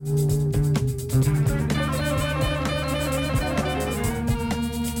Hey,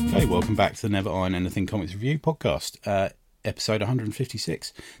 welcome back to the Never Iron Anything Comics Review podcast, episode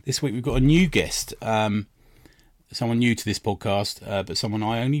 156. This week we've got a new guest, someone new to this podcast, but someone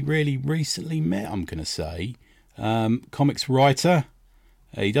I only really recently met, I'm going to say. Comics writer.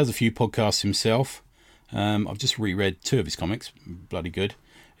 He does a few podcasts himself. I've just reread 2 of his comics. Bloody good.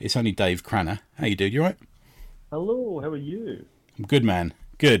 It's only Dave Cranna. How you doing? You all right? Hello, how are you? I'm good, man.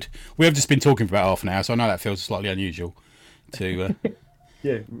 Good. We have just been talking for about half an hour, so I know that feels slightly unusual to...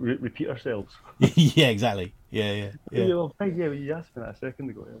 Yeah, repeat ourselves. Yeah, exactly. Yeah. Well, fine, yeah, you asked me that a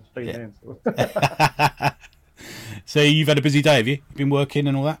second ago. It was fine then. So you've had a busy day, have you? You've been working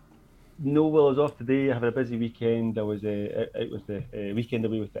and all that? No, well, I was off today. I had a busy weekend. I was out with the weekend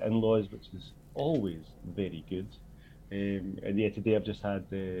away with the in-laws, which is always very good. And yeah, today I've just had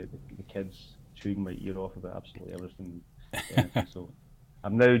the kids chewing my ear off about absolutely everything. So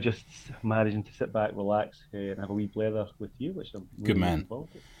I'm now just managing to sit back, relax, and have a wee blather with you, which I'm really Good man. looking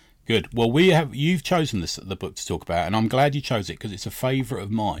forward to. Good. Well, you've chosen the book to talk about, and I'm glad you chose it because it's a favourite of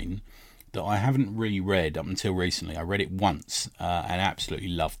mine that I haven't really read up until recently. I read it once and absolutely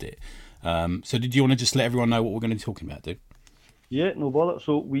loved it. So did you want to just let everyone know what we're going to be talking about, dude? Yeah, no bother.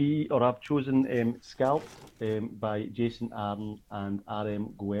 So I've chosen Scalped by Jason Aaron and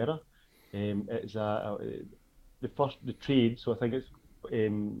R.M. Guerra. It's the trade, so I think it's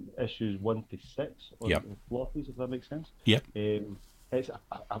issues 1 to 6 on Yep. the floppies, if that makes sense. Yep. It's an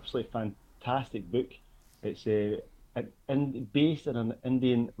absolutely fantastic book. It's based in an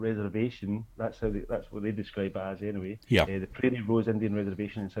Indian reservation. That's what they describe it as anyway. Yeah. The Prairie Rose Indian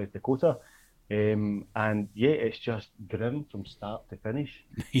Reservation in South Dakota. And yeah, it's just grim from start to finish.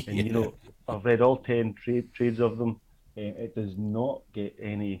 And you know, I've read all 10 trades of them. It does not get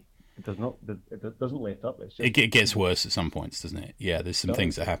any. It does not. It doesn't let up. It's just, It gets worse at some points, doesn't it? Yeah, there's some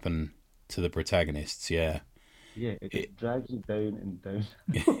things that happen to the protagonists. Yeah. Yeah, it just drags you down and down.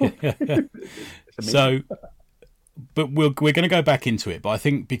 It's So, amazing. but we're going to go back into it. But I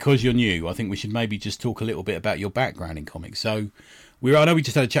think because you're new, I think we should maybe just talk a little bit about your background in comics. So, I know we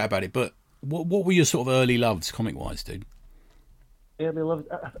just had a chat about it, but what were your sort of early loves comic wise, dude? Early love.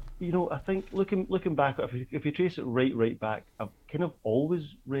 You know, I think looking back, if you trace it right back, I've kind of always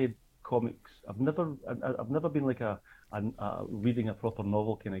read comics. I've never been like a reading a proper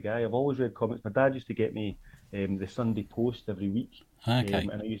novel kind of guy. I've always read comics. My dad used to get me the Sunday Post every week, Okay.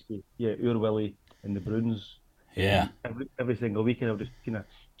 and I used to Ur Willie and the Bruins Yeah. every single week, and I would just kind of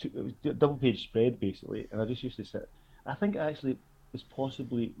it was a double page spread basically, and I just used to sit. I think I actually was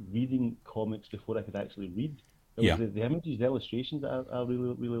possibly reading comics before I could actually read. It Yeah. was the images, the illustrations that I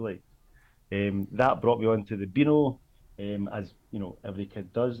really liked. That brought me on to the Beano, as you know, every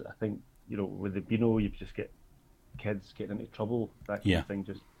kid does. I think you know with the Beano, you just get kids getting into trouble, that kind Yeah. of thing.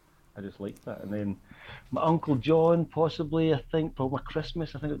 I just liked that. And then my Uncle John, possibly, I think for my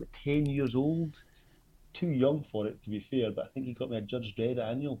Christmas, I think I was about 10 years old. Too young for it, to be fair, but I think he got me a Judge Dredd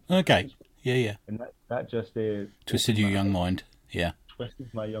annual for Okay. Christmas, Yeah. and that just Twisted opened your my young eyes, mind. Yeah.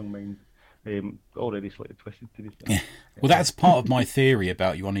 twisted my young mind. Already slightly twisted, to be fair. Yeah. Well, that's part of my theory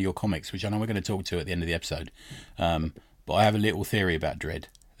about one of your comics, which I know we're going to talk to at the end of the episode. But I have a little theory about Dread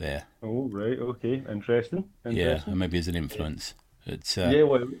there. Oh, right, okay, interesting, Yeah, interesting. and maybe as an influence. It's Yeah,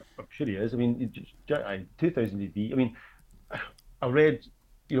 well, I'm sure he is. I mean, 2000 AD. I mean, I read,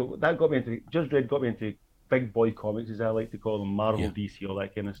 you know, that got me into Judge Dredd got me into big boy comics, as I like to call them, Marvel, yeah, DC, all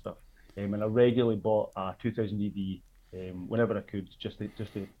that kind of stuff. And I regularly bought 2000 AD whenever I could, just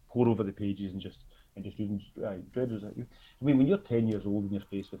to pour over the pages and just read them. Dredd was like, I mean, when you're 10 years old and you're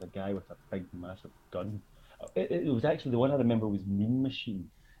faced with a guy with a big, massive gun, it was actually the one I remember was Mean Machine.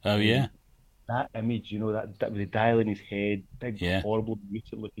 oh yeah, Um, that image, you know, that with the dial in his head, big, yeah, horrible,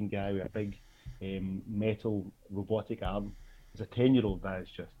 mutant looking guy with a big metal robotic arm. As a 10-year-old, that is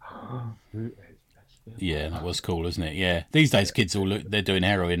just, who is this? yeah. That was cool, isn't it? Yeah. These days, kids they're doing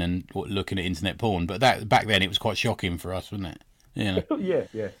heroin and looking at internet porn, but that back then it was quite shocking for us, wasn't it? You know. Yeah,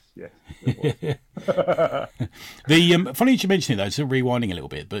 yes, it was. The funny you should mention it though. So rewinding a little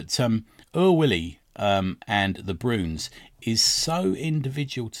bit, but Ur Willie and the Bruins is so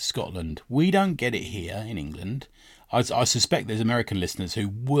individual to Scotland. We don't get it here in England. I suspect there's American listeners who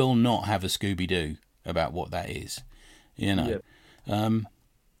will not have a Scooby Doo about what that is. You know, Yeah.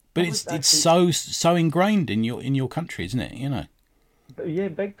 but I was it's actually, so ingrained in your country, isn't it? You know. yeah,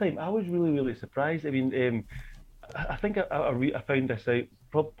 big time. I was really surprised. I mean, I think I found this out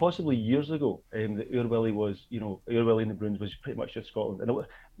possibly years ago. That Ur Willie was, you know, Ur Willie and the Bruins was pretty much just Scotland. And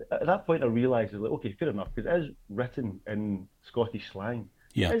at that point, I realised, like, okay, fair enough, because it is written in Scottish slang.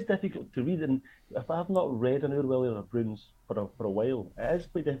 Yeah. It is difficult to read, and if I've not read an Orwellian or a Bruins for a while, it is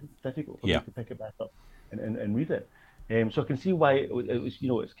quite difficult for me Yeah. to pick it back up and read it. So I can see why it was,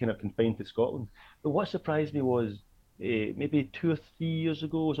 it's kind of confined to Scotland. But what surprised me was maybe 2 or 3 years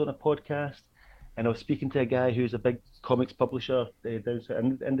ago, I was on a podcast, and I was speaking to a guy who's a big comics publisher down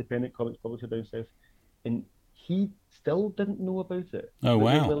south, independent comics publisher down south, and he still didn't know about it, Oh,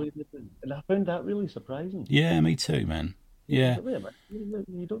 about the wow. Orwellian, and I found that really surprising. Yeah, me too, man. I Yeah. thought, wait a minute,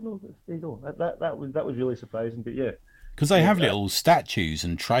 you don't know this, you know that was really surprising. But yeah, Because they yeah, have little statues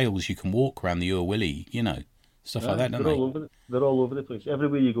and trails you can walk around the Ur Willie, stuff like that, don't they're they? all over. They're all over the place.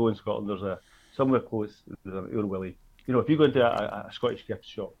 Everywhere you go in Scotland, there's a somewhere close. There's an Ur Willie. If you go into a Scottish gift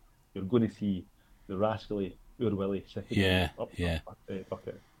shop, you're going to see the rascally Ur Willie sitting in Yeah, the yeah.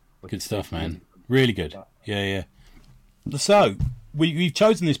 bucket with Good his stuff, face man. in Really good. that. Yeah, yeah. So, we've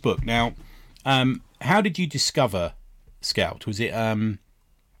chosen this book. Now, how did you discover Scalped? Was it an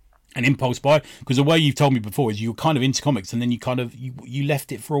impulse buy? Because the way you've told me before is you were kind of into comics and then you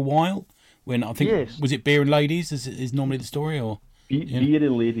left it for a while. When I think, Yes, was it Beer and Ladies is normally the story? Or beer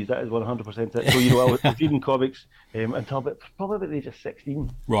and ladies. That is 100% it. So I was reading comics until probably about the age of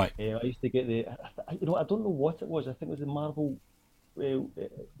 16. Right. I used to get I don't know what it was. I think it was the Marvel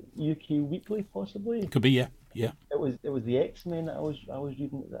UK Weekly, possibly. Could be, yeah. Yeah. It was the X-Men that I was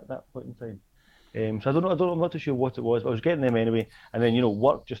reading at that point in time. So I don't know. I'm not too sure what it was, but I was getting them anyway. And then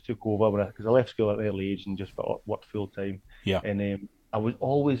work just took over because I left school at an early age and just worked full time. Yeah. And I was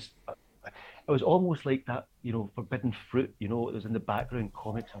always, it was almost like that, forbidden fruit. It was in the background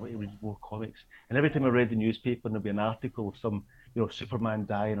comics. I wanted to read more comics. And every time I read the newspaper and there'd be an article of some, Superman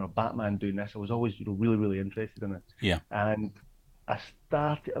dying or Batman doing this, I was always, really, really interested in it. Yeah. And I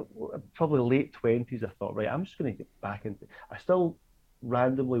started probably late 20s. I thought, right, I'm just going to get back into. I still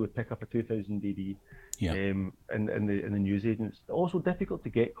randomly would pick up a 2000 DD, Yeah. in the newsagents. Also difficult to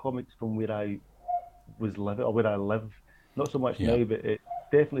get comics from where I was living or where I live. Not so much Yeah. now, but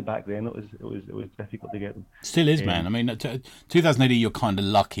definitely back then it was difficult to get them. Still is, man. I mean, 2000 AD, you're kind of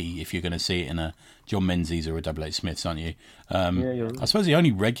lucky if you're going to see it in a John Menzies or a Double H Smiths, aren't you? Yeah, you're right. I suppose the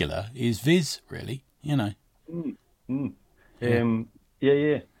only regular is Viz, really. Mm, mm.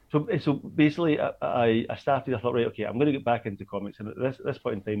 Yeah. So basically, I started. I thought, right, okay, I'm going to get back into comics. And at this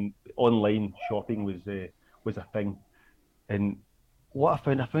point in time, online shopping was a thing. And what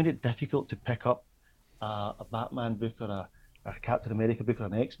I found it difficult to pick up a Batman book or a Captain America book or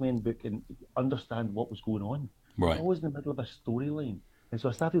an X-Men book and understand what was going on. I was Right. always in the middle of a storyline, and so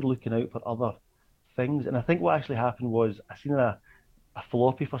I started looking out for other things. And I think what actually happened was I seen a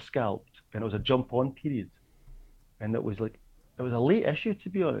floppy for Scalped, and it was a jump on period, and it was a late issue, to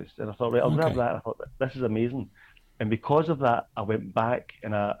be honest. And I thought, right, I'll grab Okay. that. And I thought, this is amazing. And because of that, I went back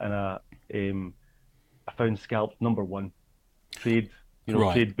and I found Scalped #1 trade,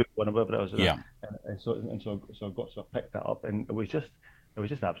 Right. trade book one or whatever it was. Yeah. So I picked that up, and it was just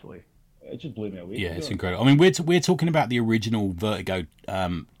absolutely, it just blew me away. Yeah, To be it's honest. incredible. I mean, we're talking about the original Vertigo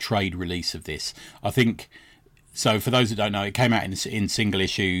trade release of this. I think so. For those that don't know, it came out in single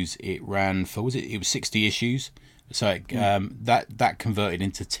issues. It ran for it was 60 issues. So that converted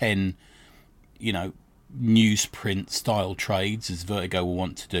into 10, newsprint style trades as Vertigo will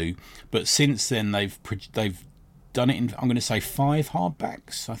want to do. But since then they've done it in, I'm going to say 5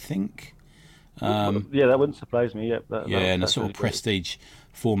 hardbacks, I think. Yeah, that wouldn't surprise me. Yeah, In a that's sort really of good. prestige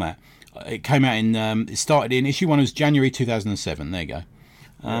format. It came out in. It started in issue 1 was January 2007. There you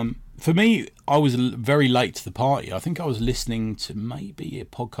go. For me, I was very late to the party. I think I was listening to maybe a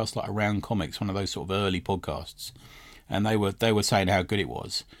podcast like Around Comics, one of those sort of early podcasts, and they were saying how good it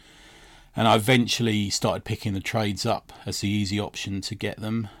was. And I eventually started picking the trades up as the easy option to get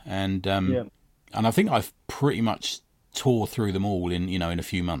them, and Yeah. I think I've pretty much tore through them all in a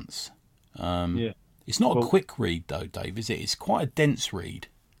few months. Yeah. It's not a Well, quick read though, Dave, is it? It's quite a dense read.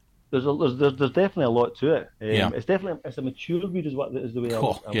 there's definitely a lot to it. Yeah. It's a mature read, is the way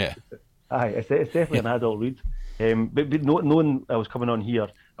Cool. I would Yeah. put it. Aye, it's definitely an adult read. But knowing I was coming on here,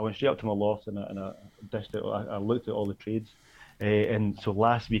 I went straight up to my loft and I dished it. I looked at all the trades, and so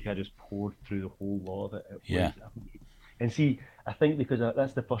last week I just poured through the whole lot of it. Yeah. And see, I think because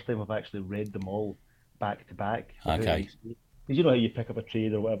that's the first time I've actually read them all back to back. Okay. Because you know how you pick up a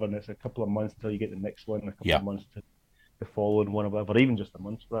trade or whatever, and it's a couple of months until you get the next one, and a couple Yeah. of months to the following one or whatever, or even just a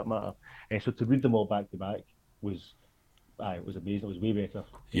month for that matter. And so to read them all back to back was, it was amazing. It was way better.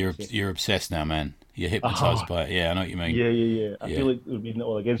 You're obsessed now, man. You're hypnotised by it. Yeah, I know what you mean. Yeah. I feel like we're reading it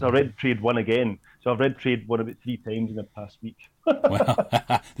all again. So I read trade one again. So I've read trade one about 3 times in the past week.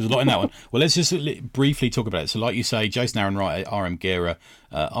 Well, There's a lot in that one. Well, let's just briefly talk about it. So, like you say, Jason Aaron Wright, R.M. Guerra,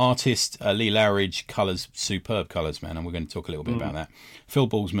 artist, Lee Lowridge, colours, superb colours, man, and we're going to talk a little bit about that. Phil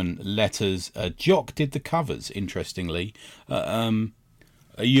Ballsman, letters. Jock did the covers, interestingly. Are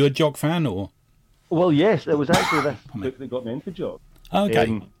you a Jock fan, or...? Well, yes, it was actually this book that got me into Jock. Oh,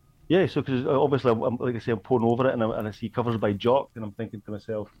 okay. Yeah, so because obviously, I'm, like I say, I'm poring over it, and I see covers by Jock, and I'm thinking to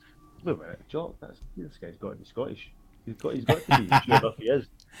myself, wait a minute, Jock, this guy's got to be Scottish. He's got to be. Sure enough, he is.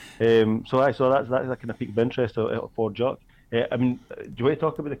 So that's that kind of piqued my interest for Jock. I mean, do you want to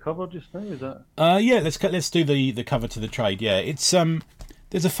talk about the cover just now? Is that? Yeah, let's do the cover to the trade. Yeah, it's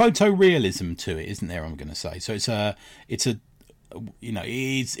there's a photorealism to it, isn't there? I'm going to say. So it's a you know,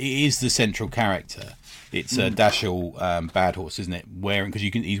 it is the central character. It's Dashel Bad Horse, isn't it? Because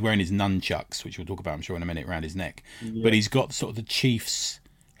he's wearing his nunchucks, which we'll talk about, I'm sure, in a minute, around his neck. Yeah. But he's got sort of the chief's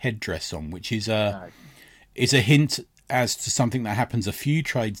headdress on, which is a hint as to something that happens a few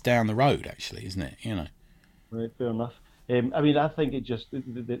trades down the road, actually, isn't it? You know. Right, fair enough. I mean, I think it just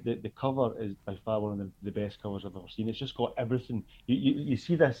the cover is by far one of the best covers I've ever seen. It's just got everything. You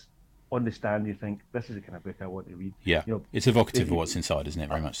see this on the stand, you think this is the kind of book I want to read. Yeah, you know, it's evocative of what's inside, isn't it?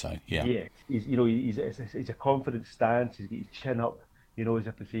 Very much so. Yeah. Yeah, he's a confident stance. He's got his chin up. You know, as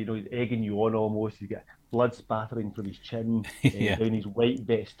if to say, he's egging you on almost. He's got blood spattering from his chin down his white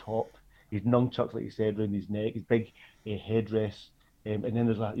vest top. His nunchucks, like you said, around his neck. His big headdress, and then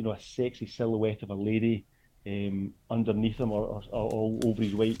there's a sexy silhouette of a lady underneath him, or all over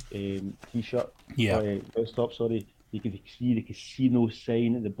his white t-shirt. Vest top. Sorry. You can see the casino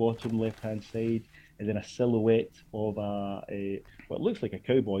sign at the bottom left-hand side, and then a silhouette of what looks like a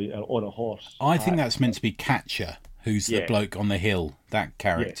cowboy on a horse. I think that's meant to be Catcher, who's the bloke on the hill. That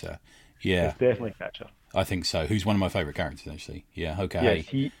character, it's definitely Catcher. I think so. Who's one of my favourite characters, actually. Yeah, okay. Yes,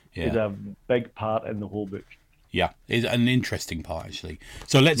 he is a big part in the whole book. Yeah, it's an interesting part, actually.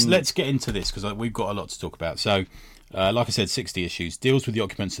 So let's get into this, because we've got a lot to talk about. So, like I said, 60 issues, deals with the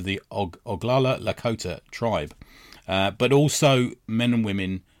occupants of the Oglala Lakota tribe. But also men and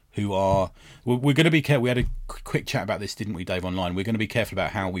women who are... We're going to be careful. We had a quick chat about this, didn't we, Dave, online? We're going to be careful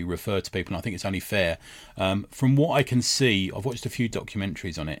about how we refer to people, and I think it's only fair. From what I can see, I've watched a few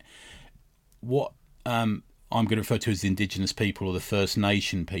documentaries on it. What I'm going to refer to as the Indigenous people or the First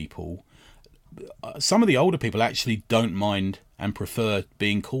Nation people, some of the older people actually don't mind and prefer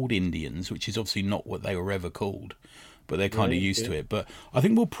being called Indians, which is obviously not what they were ever called, but they're kind of used to it. But I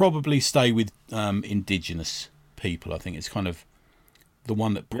think we'll probably stay with Indigenous people. I think it's kind of the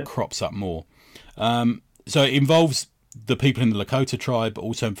one that crops up more. So it involves the people in the Lakota tribe, but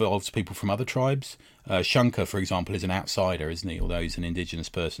also involves people from other tribes. Shankar, for example, is an outsider, isn't he? Although he's an Indigenous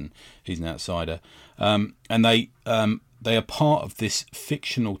person, he's an outsider. And they are part of this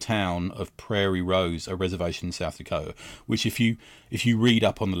fictional town of Prairie Rose, a reservation in South Dakota, which if you read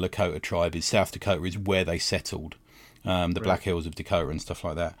up on the Lakota tribe, South Dakota is where they settled. Black Hills of Dakota and stuff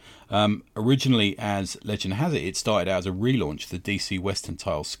like that. Originally, as legend has it, it started out as a relaunch of the DC Western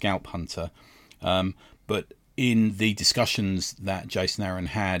title Scalp Hunter. But in the discussions that Jason Aaron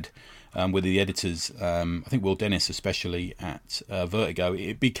had with the editors, I think Will Dennis especially at Vertigo,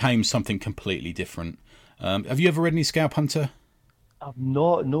 it became something completely different. Have you ever read any Scalp Hunter? I've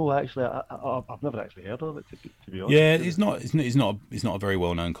not. No, actually, I've never actually heard of it. To be honest. Yeah, it's not a very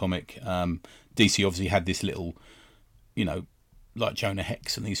well known comic. DC obviously had this little, you know, like Jonah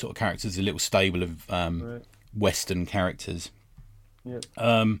Hex and these sort of characters, a little stable of Western characters.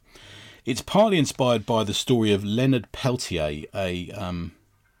 Yeah. It's partly inspired by the story of Leonard Peltier, a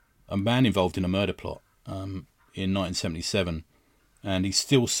man involved in a murder plot in 1977, and he's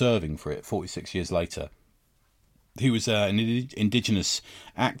still serving for it 46 years later. He was an Indigenous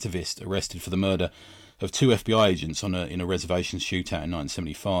activist arrested for the murder of 2 FBI agents in a reservation shootout in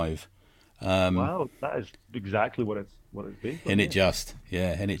 1975. Wow, that is exactly what it's based on.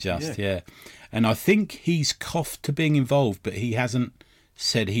 Yeah. And I think he's coughed to being involved, but he hasn't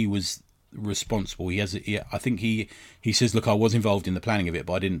said he was responsible. I think he says, look, I was involved in the planning of it,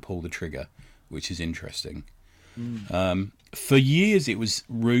 but I didn't pull the trigger, which is interesting. For years it was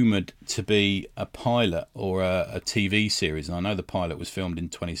rumoured to be a pilot or a TV series, and I know the pilot was filmed in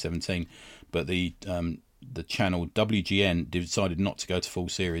 2017, but the channel WGN decided not to go to full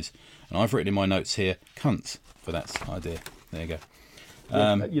series, and I've written in my notes here, cunt, for that idea. There you go.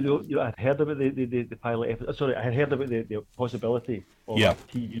 I'd heard about the pilot episode. Sorry, I had heard about the possibility of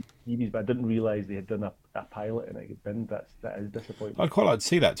TV series, but I didn't realise they had done a pilot and it had been. That is disappointing. I'd quite like to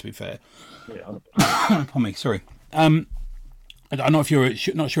see that, to be fair. Yeah, pardon me. Sorry. I'm not sure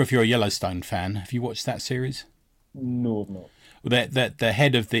if you're a Yellowstone fan. Have you watched that series? No, I've not. Well, the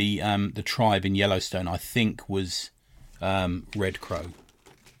head of the tribe in Yellowstone, I think, was Red Crow.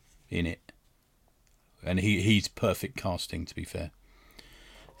 in it, and he's perfect casting, to be fair.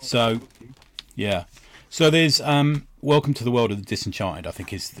 So yeah, so there's "Welcome to the World of the Disenchanted." I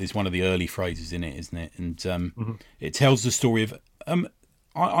think is one of the early phrases in it, isn't it? And it tells the story of I'm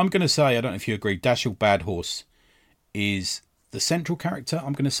going to say, I don't know if you agree, Dashiell Bad Horse is the central character.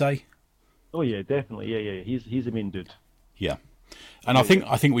 I'm going to say. Oh yeah, definitely. Yeah. He's the main dude. Yeah, and I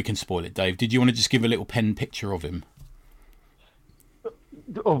think we can spoil it, Dave. Did you want to just give a little pen picture of him?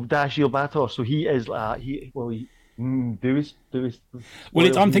 Of Dashiell Batos. So he is do we Well, spoil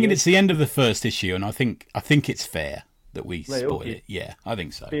I'm who he thinking is? it's the end of the first issue, and I think it's fair that we Right, spoil okay, it. Yeah, I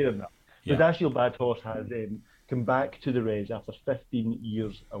think so. fair enough. So Yeah, Dashiell Batos has come back to the Reds after 15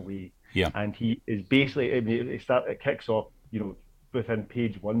 years away, yeah, and he is basically. I mean, it kicks off, within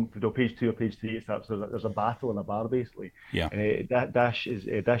page one, page two or page three. It starts. There's a battle in a bar basically, yeah, and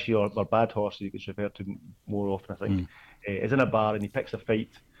Dashy or Bad Horse, as you can refer to more often, I think, is in a bar and he picks a fight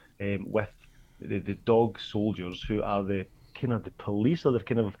with the dog soldiers who are the kind of the police or the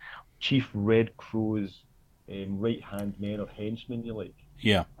kind of Chief Red Crow's right hand men or henchmen, you like.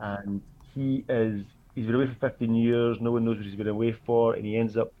 yeah, And he's been away for 15 years. No one knows what he's been away for, and he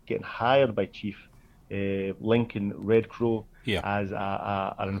ends up getting hired by Chief Lincoln Red Crow yeah. as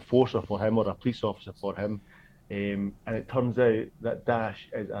an enforcer for him or a police officer for him. And it turns out that Dash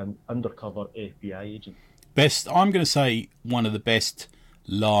is an undercover FBI agent. Best. I'm going to say one of the best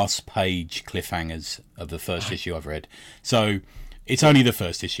last page cliffhangers of the first issue I've read. So it's only the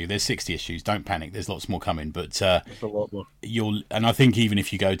first issue. There's 60 issues. Don't panic. There's lots more coming. But It's a lot more. and I think even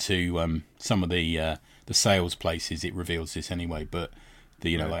if you go to some of the sales places, it reveals this anyway. But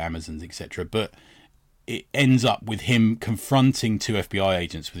like Amazon's, etc. But it ends up with him confronting two FBI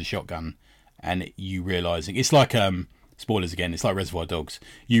agents with a shotgun, and you realizing it's like spoilers again. It's like Reservoir Dogs.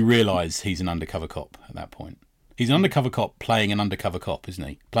 You realize he's an undercover cop at that point. He's an undercover cop playing an undercover cop, isn't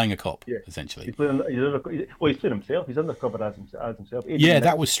he? Playing a cop, Yeah. essentially. He's playing himself. He's undercover as himself. Yeah,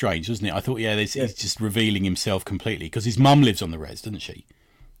 that was strange, wasn't it? I thought, he's just revealing himself completely because his mum lives on the res, doesn't she?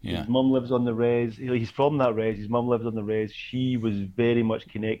 Yeah, His mum lives on the res. He's from that res. His mum lives on the res. She was very much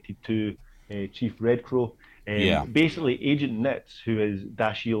connected to Chief Red Crow. yeah, Basically, Agent Nitz, who is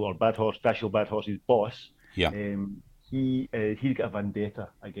Dashiell Bad Horse's boss, yeah, he's got a vendetta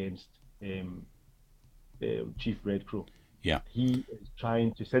against Chief Red Crow. yeah. He is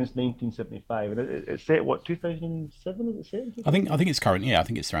trying to since 1975, and it's set what 2007? Is it set? I think it's current. Yeah, I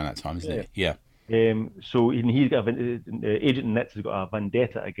think it's around that time, isn't Yeah. it? Yeah, So he's got Agent Nitz has got a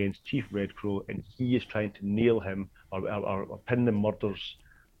vendetta against Chief Red Crow, and he is trying to nail him or pin the murders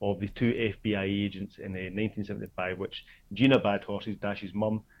of the two FBI agents in 1975, which Gina Bad Horses, Dash's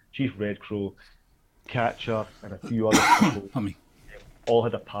mum, Chief Red Crow, Catcher, and a few other people I mean, all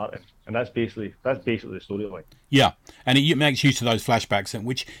had a part in, and that's basically the storyline. yeah, and it makes use of those flashbacks,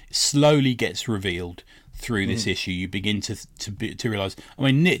 which slowly gets revealed through this issue. You begin to realize. I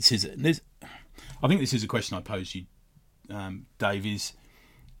mean, Nitz is there's. I think this is a question I posed you, Dave.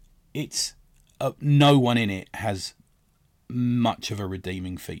 It's no one in it has much of a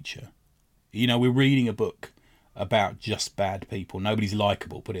redeeming feature. We're reading a book about just bad people. Nobody's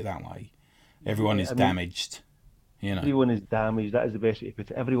likable, put it that way. Everyone is damaged. Everyone is damaged. That is the best way to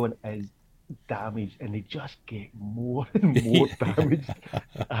put it. Everyone is damaged, and they just get more and more damaged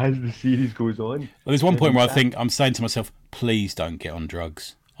as the series goes on. Well, there's one point where I'm saying to myself, please don't get on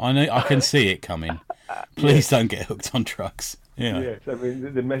drugs. I know I can see it coming. Please don't get hooked on drugs. Yes, I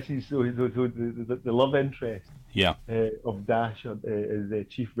mean the message. So the love interest. Yeah. Of Dash is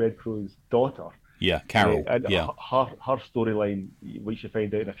Chief Red Crow's daughter. Yeah, Carol. And yeah. her storyline, which you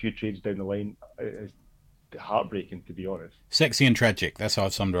find out in a few trades down the line, is heartbreaking, to be honest. Sexy and tragic. That's how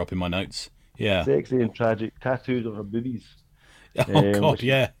I've summed her up in my notes. Yeah. Sexy and tragic. Tattoos on her boobies. Oh God,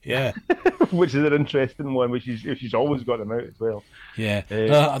 yeah. Which is an interesting one, which she's always got them out as well. Yeah.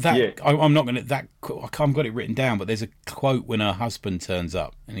 Yeah. I'm not going to. I've got it written down, but there's a quote when her husband turns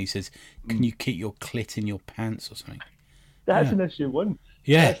up and he says, "Can you keep your clit in your pants or something?" That's an issue one.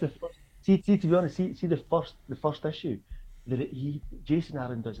 Yeah. That's the first. See, to be honest, see the first issue. Jason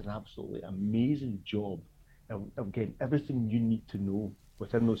Aaron does an absolutely amazing job of getting everything you need to know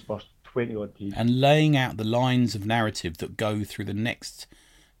within those first 20 odd pages. And laying out the lines of narrative that go through the next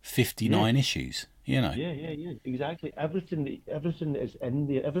 59 issues, Yeah, exactly. Everything that is in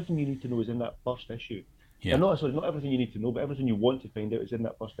there, everything you need to know is in that first issue. Yeah. And not everything you need to know, but everything you want to find out is in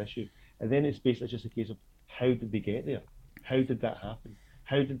that first issue. And then it's basically just a case of how did they get there? How did that happen?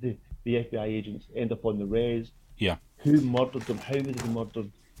 How did the FBI agents end up on the res? Yeah. Who murdered them? How were they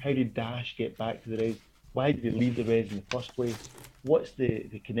murdered? How did Dash get back to the res? Why did they leave the res in the first place? What's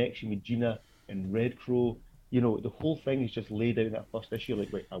the connection with Gina and Red Crow? the whole thing is just laid out in that first issue.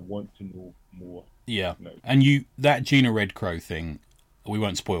 Like, wait, I want to know more Yeah, now. and that Gina Red Crow thing, we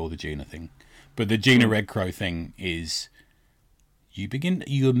won't spoil the Gina thing, but the Gina Mm. Red Crow thing is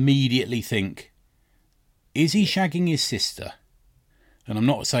you immediately think, is he Yeah. shagging his sister? And I'm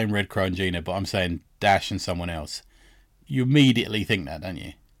not saying Red Crow and Gina, but I'm saying Dash and someone else. You immediately think that, don't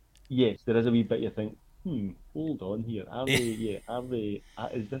you? Yes, there is a wee bit you think, hold on here. Are they, yeah, are they,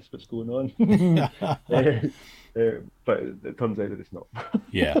 is this what's going on? But it turns out that it's not.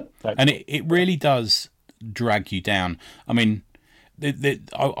 Yeah, and Thankfully. it really does drag you down. I mean,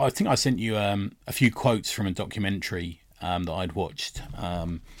 I think I sent you a few quotes from a documentary that I'd watched.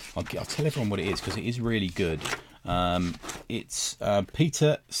 I'll tell everyone what it is because it is really good. It's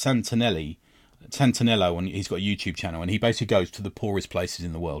Peter Santinello, and he's got a YouTube channel, and he basically goes to the poorest places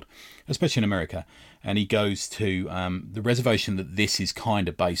in the world, especially in America, and he goes to the reservation that this is kind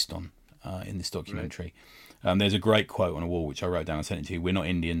of based on in this Right. documentary. There's a great quote on a wall which I wrote down and sent it to you. We're not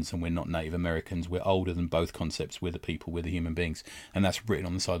Indians and we're not Native Americans. We're older than both concepts. We're the people. We're the human beings, and that's written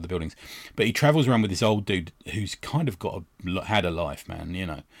on the side of the buildings. But he travels around with this old dude who's kind of had a life,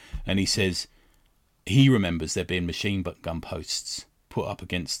 man, and he says he remembers there being machine gun posts put up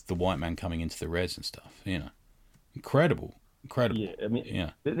against the white man coming into the res and stuff. Incredible, Yeah, incredible. I mean, Yeah.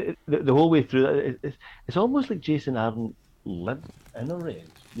 the whole way through that, it's almost like Jason Aaron lived in a res.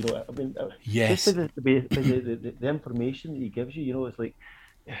 I mean, just by Yes. the information that he gives you, it's like,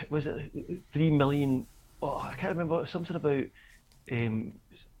 was it 3 million? Oh, I can't remember. Something about um,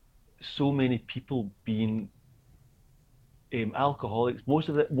 so many people being alcoholics. Most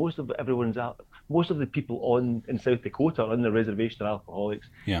of the people on in South Dakota on the reservation are alcoholics,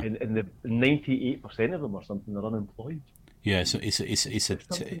 Yeah. and the 98% of them or something are unemployed. Yeah, so it's It's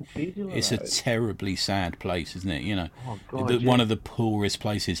something crazy like it's a that. terribly sad place, isn't it? Oh God, One yeah. of the poorest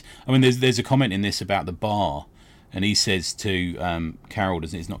places. I mean, there's a comment in this about the bar, and he says to Carol,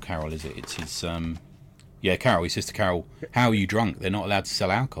 doesn't it? It's not Carol, is it? It's his yeah, Carol. He says to Carol, "How are you drunk? They're not allowed to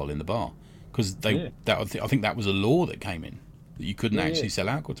sell alcohol in the bar because Yeah, I think that was a law that came in that you couldn't yeah, yeah, actually sell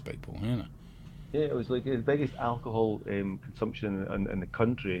alcohol to people. yeah. It was like the biggest alcohol consumption in the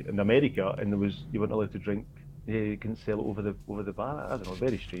country in America, and you weren't allowed to drink. Yeah, you couldn't sell it over the bar. I don't know.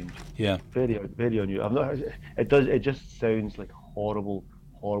 Very strange. Yeah, Very unusual. I'm not. It does. It just sounds like a horrible,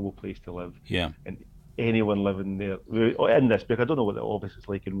 horrible place to live, yeah, and anyone living there in this book. I don't know what the office is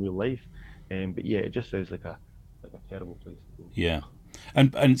like in real life, but yeah, it just sounds like a terrible place to go. yeah.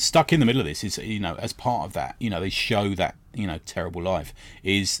 And stuck in the middle of this is as part of that they show that terrible life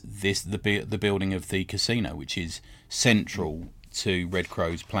is the building of the casino, which is central to Red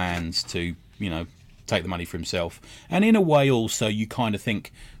Crow's plans to take the money for himself, and in a way also you kind of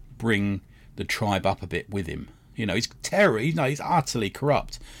think bring the tribe up a bit with him. He's terror. He's utterly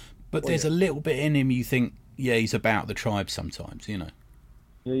corrupt, but Oh there's yeah. a little bit in him you think, yeah, he's about the tribe sometimes. Yeah,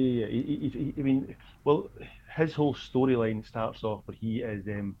 yeah, yeah. I mean, well, his whole storyline starts off where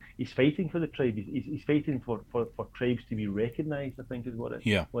he's fighting for the tribe. He's fighting for tribes to be recognised. I think is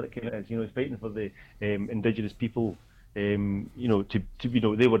Yeah, what it kind of is. He's fighting for the indigenous people.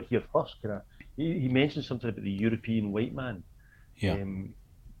 To they were here first. Kind of. He mentioned something about the European white man yeah, um,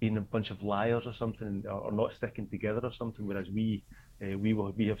 being a bunch of liars or something, or not sticking together or something. Whereas we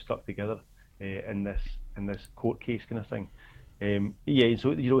have stuck together in this court case kind of thing. Yeah,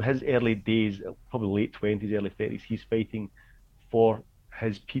 so his early days, probably late 20s, early 30s, he's fighting for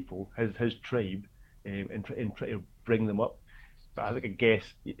his people, his tribe, and try to bring them up. But I guess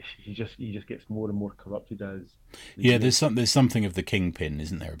he just gets more and more corrupted as the yeah. years. There's something of the kingpin,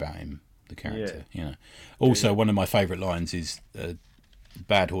 isn't there, about him, the Yeah, character. yeah, Also, yeah. one of my favourite lines is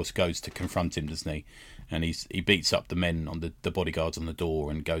Bad Horse goes to confront him, doesn't he? And he beats up the men on the bodyguards on the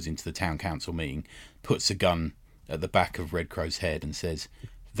door and goes into the town council meeting, puts a gun at the back of Red Crow's head and says,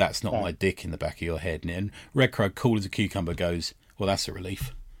 "That's not my Aye. dick in the back of your head." And Red Crow, cool as a cucumber, goes, "Well, that's a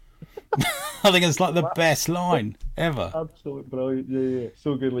relief." I think it's like the best line ever. Absolutely brilliant. Yeah, yeah, yeah.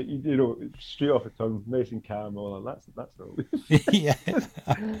 So good. Like straight off the tongue, nice and calm. All that. That's the relief. Yeah.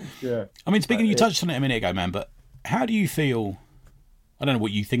 Yeah, I mean, speaking, but you touched on it a minute ago, man. But how do you feel? I don't know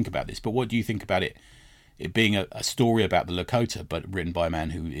what you think about this, but what do you think about it being a story about the Lakota, but written by a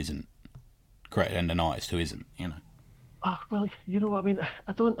man who isn't correct and an artist who isn't? well, I mean,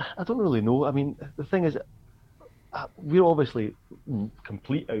 I don't really know. I mean, the thing is, we're obviously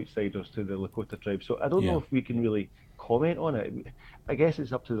complete outsiders to the Lakota tribe, so I don't know Yeah, if we can really comment on it. I guess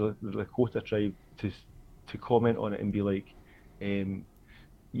it's up to the Lakota tribe to comment on it and be like, um,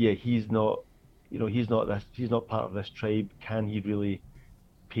 yeah, he's not part of this tribe. Can he really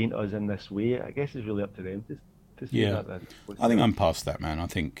paint us in this way? I guess it's really up to them to say Yeah. that. I think I'm past that, man. I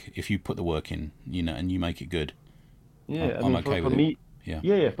think if you put the work in, and you make it good, Yeah, I I'm mean, okay for with it. me, Yeah.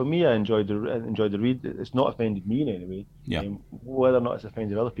 yeah, for me, I enjoyed the read. It's not offended me in any way. Yeah. Whether or not it's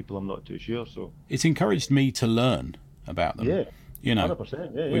offended other people, I'm not too sure. So It's encouraged me to learn about them. yeah, You know,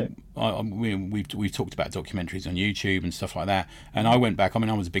 100%. Yeah, yeah. we've talked about documentaries on YouTube and stuff like that. And I went back. I mean,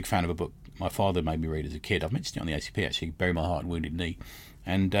 I was a big fan of a book my father made me read as a kid. I've mentioned it on the ACP actually. Bury My Heart and Wounded Knee,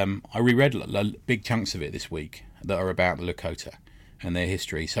 and I reread big chunks of it this week that are about the Lakota and their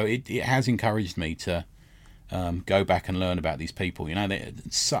history. So it has encouraged me to go back and learn about these people. They're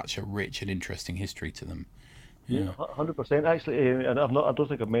such a rich and interesting history to them. Yeah, Yeah. 100%. Actually, and I don't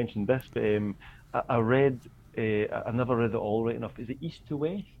think I've mentioned this, but I read, I never read it all right enough. Is it East to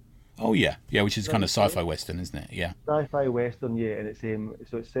West? Oh yeah, yeah, which is Is that kind what of it's called? sci-fi western, isn't it? Yeah. Sci-fi Western, yeah, and it's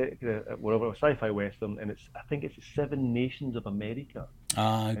so it's set whatever sci-fi Western, and I think it's the Seven Nations of America,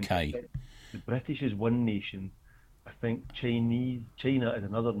 Ah, and okay. the British is one nation. I think China is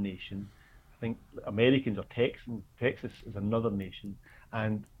another nation. I think Americans or Texas is another nation,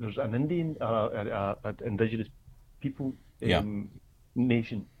 and there's an Indian, an indigenous people Yeah.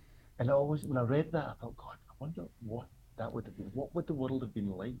 nation. And I always, when I read that, I thought, God, I wonder what that would have been. What would the world have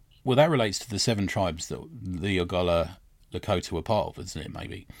been like? Well, that relates to the seven tribes that the Oglala Lakota were part of, isn't it?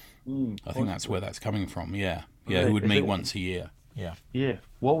 Maybe I think that's Possibly. where that's coming from. Yeah, yeah. Who Right. would Is meet it? once a year? Yeah. Yeah.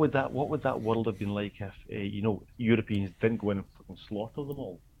 What would that world have been like if Europeans didn't go in and fucking slaughter them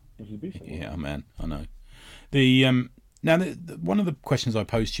all? It would be something like Yeah, that. man. I know. The Now one of the questions I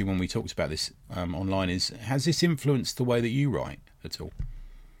posed to you when we talked about this online is: has this influenced the way that you write at all?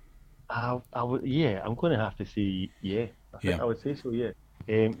 I would, yeah, I'm going to have to say, yeah. I think Yeah. I would say so, yeah.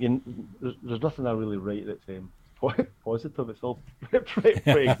 There's nothing I really write that's positive. It's all pretty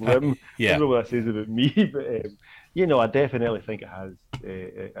grim. I don't Yeah. know what that says about me, but I definitely think it has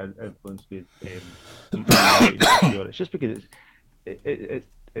influenced me, my writing for sure. It's just because it's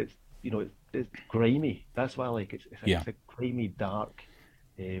it's grimy. That's why I like it. Yeah. It's a grimy, dark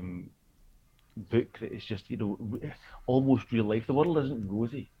um, book that is just almost real life. The world isn't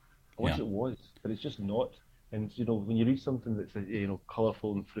rosy. I wish Yeah. it was, but it's just not. And when you read something that's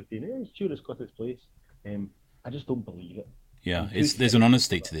colourful and fruity, and sure, it's got its place. Um, I just don't believe it. Yeah. I'm too There's an cynical for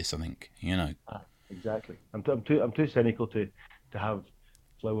honesty that. to this. I think. Exactly. I'm too cynical to have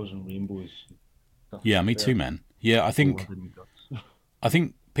flowers and rainbows stuff Yeah. Me there. too, man. Yeah. Blood and guts. I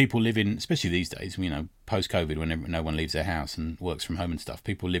think people live in, especially these days, post COVID, when no one leaves their house and works from home and stuff.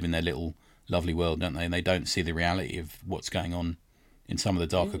 People live in their little lovely world, don't they? And they don't see the reality of what's going on in some of the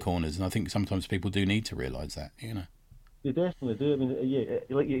darker Yeah, corners. And I think sometimes people do need to realise that. they definitely do. I mean, yeah,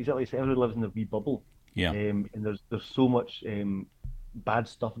 like you exactly said, everyone lives in their wee bubble, Yeah. and there's so much bad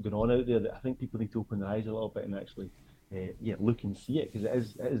stuff going on out there that I think people need to open their eyes a little bit and actually, yeah, look and see it because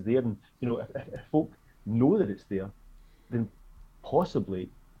it is there. And if folk know that it's there, then possibly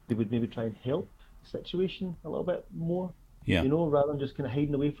they would maybe try and help the situation a little bit more. Yeah. Rather than just kind of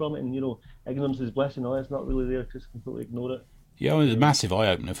hiding away from it and ignorance is bliss and all it's not really there, just completely ignore it. Yeah, it was a Um, massive eye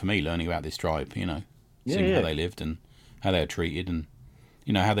opener for me learning about this tribe, yeah, seeing how yeah, they lived and how they were treated and,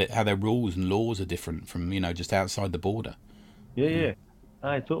 how their rules and laws are different from, just outside the border. yeah, Yeah. yeah.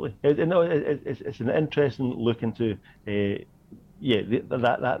 Aye, totally. No, it's an interesting look into yeah,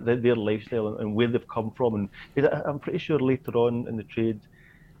 their lifestyle and where they've come from, and 'cause I'm pretty sure later on in the trade,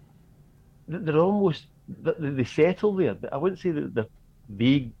 they're almost they settle there. I wouldn't say that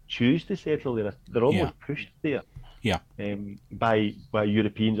they choose to settle there. They're Yeah. almost pushed there Yeah. by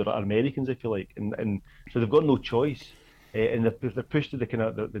Europeans or Americans, if you like, and so they've got no choice, and they're pushed to the kind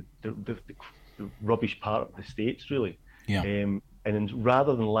of the rubbish part of the states, really. Yeah. And then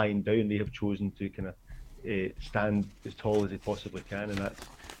rather than lying down, they have chosen to kind of stand as tall as they possibly can, and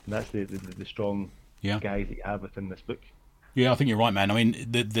that's the strong Yeah. guys that you have within this book. Yeah, I think you're right, man. I mean,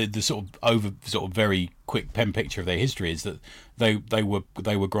 the sort of very quick pen picture of their history is that they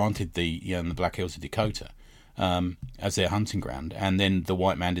were granted the Black Hills of Dakota as their hunting ground, and then the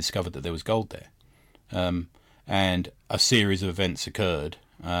white man discovered that there was gold there, and a series of events occurred,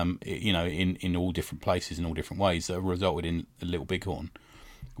 in all different places in all different ways that resulted in the Little Bighorn,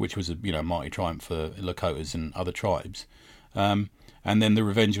 which was a mighty triumph for Lakotas and other tribes. And then the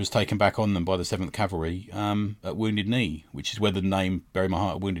revenge was taken back on them by the 7th Cavalry at Wounded Knee, which is where the name Bury My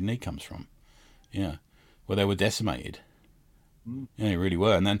Heart at Wounded Knee comes from. Yeah, where they were decimated. Mm. Yeah, they really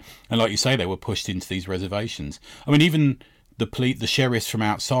were. And like you say, they were pushed into these reservations. I mean, even the sheriffs from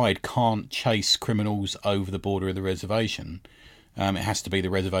outside can't chase criminals over the border of the reservation. It has to be the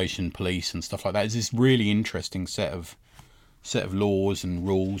reservation police and stuff like that. It's this really interesting set of laws and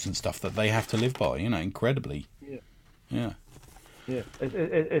rules and stuff that they have to live by. Incredibly. Yeah. Yeah. Yeah,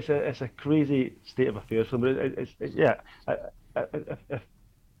 it's a crazy state of affairs for them. But it's yeah, if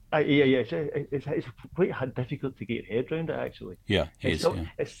yeah, yeah, it's quite difficult to get your head around it actually. Yeah, it is. Yeah,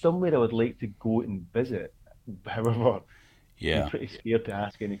 It's somewhere I would like to go and visit. However, I'm yeah. pretty scared to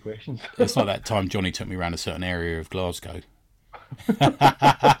ask any questions. It's like that time Johnny took me around a certain area of Glasgow.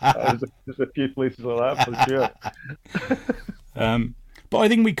 There's a few places like that for sure. But I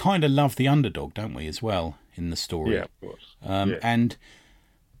think we kind of love the underdog, don't we, as well, in the Yeah, story? of course. Yeah. And,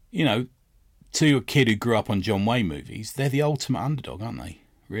 you know, to a kid who grew up on John Wayne movies, they're the ultimate underdog, aren't they?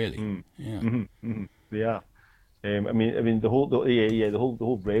 Really? Mm. Yeah. Yeah. The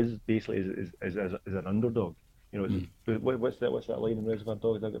whole res basically is an underdog. What's that line in Reservoir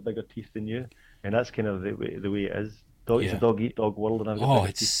Dogs? I've got bigger teeth than you, and that's kind of the way it is. It's a Yeah. dog eat dog world, and I've got Oh, bigger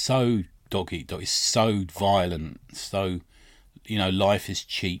it's teeth. so dog eat dog. It's so violent. So, life is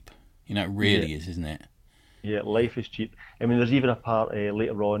cheap. It Yeah, really is, isn't it? yeah. Life is cheap. I mean, there's even a part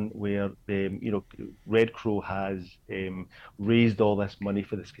later on where Red Crow has raised all this money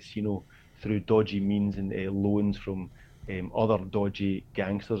for this casino through dodgy means and loans from other dodgy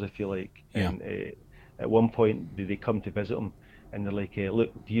gangsters, if you like. Yeah. And at one point, they come to visit him, and they're like,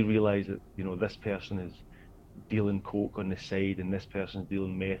 "Look, do you realize that this person is dealing coke on the side, and this person's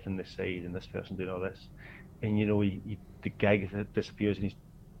dealing meth on the side, and this person's doing all this?" And the guy disappears, and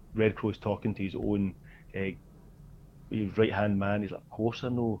Red Crow's talking to his own uh, his right hand man. He's like, of course I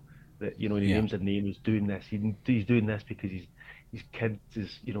know that, and he Yeah. names a name. He's doing this. He's doing this because his kids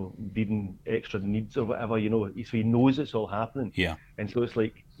is needing extra needs or whatever. So he knows it's all happening. Yeah. And so it's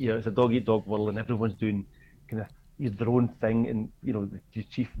like, it's a dog eat dog world, and everyone's doing kind of their own thing, and the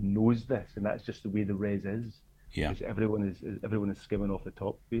chief knows this, and that's just the way the res is. Yeah. Is everyone is skimming off the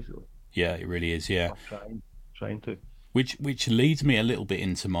top basically, Yeah, it really is. Yeah. or trying to. Which leads me a little bit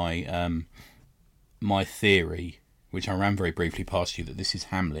into my theory, which I ran very briefly past you, that this is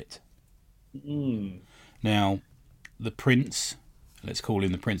Hamlet. Mm. Now, the prince, let's call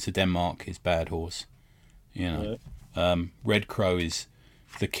him the Prince of Denmark, is Bad Horse. Right. Red Crow is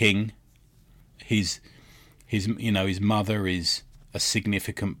the king. His mother is a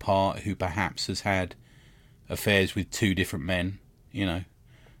significant part who perhaps has had affairs with two different men.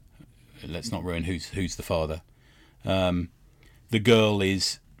 Let's not ruin who's the father. The girl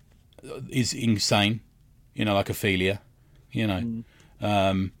is insane, like Ophelia. Mm.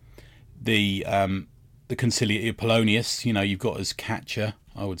 The conciliator Polonius, you've got as catcher,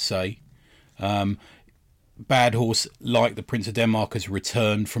 I would say. Bad Horse, like the Prince of Denmark, has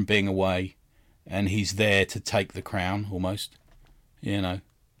returned from being away, and he's there to take the crown almost.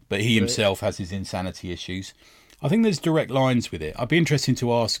 But he himself has his insanity issues. I think there's direct lines with it. I'd be interested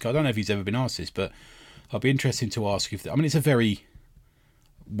to ask. I don't know if he's ever been asked this, but I'd be interested to ask if. It's a very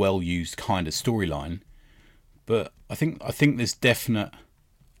well used kind of storyline, but I think there's definite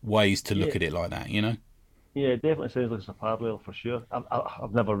ways to look Yeah, at it like that. yeah, it definitely sounds like it's a parallel for sure.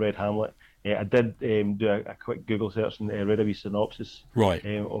 I've never read Hamlet. I did do a quick Google search and read a wee synopsis Right.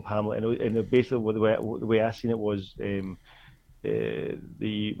 of Hamlet, and basically the way I seen it was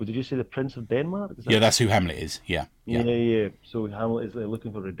what did you say, the Prince of Denmark? Is Yeah, that? that's who Hamlet is. Yeah. Yeah, Yeah. yeah. So Hamlet is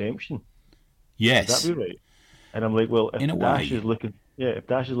looking for redemption. Would that Yes. be right? And I'm like, well, In a way. if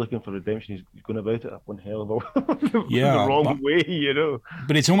Dash is looking for redemption, he's going about it one hell of a the Yeah, wrong way.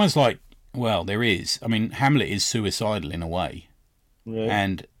 but it's almost like, well, there is. Hamlet is suicidal in a way, Right?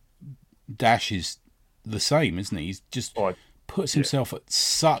 and Dash is the same, isn't he? He's just Oh, puts yeah, himself at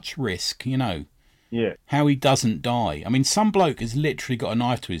such risk. yeah. How he doesn't die. Some bloke has literally got a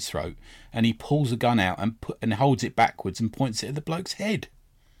knife to his throat, and he pulls a gun out and holds it backwards and points it at the bloke's head.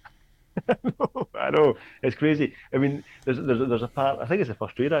 I know, it's crazy. There's a part. I think it's the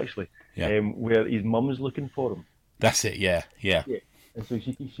first trade actually, Yeah, where his mum's looking for him. that's it. Yeah, yeah, Yeah. And so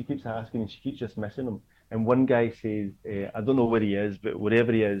she keeps asking, and she keeps just missing him. And one guy says, "I don't know where he is, but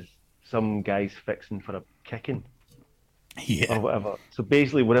wherever he is, some guy's fixing for a kicking yeah, or whatever." So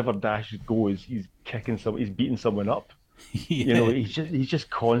basically, wherever Dash goes, he's beating someone up. yeah, He's just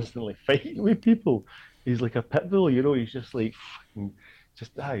constantly fighting with people. He's like a pit bull. He's just like fucking,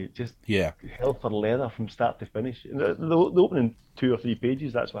 just yeah, hell for leather from start to finish. The opening 2 or 3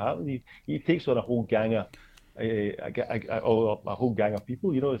 pages, that's what happens. He takes on a whole gang of a whole gang of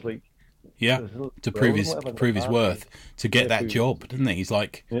people. It's like yeah. there's To 12 prove or his whatever in the prove his party. worth, to get Yeah, that job, doesn't he? He's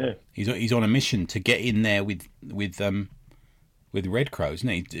like, yeah, he's on a mission to get in there with Red Crow, isn't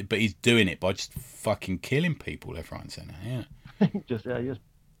he? But he's doing it by just fucking killing people left, right, and centre. Yeah. just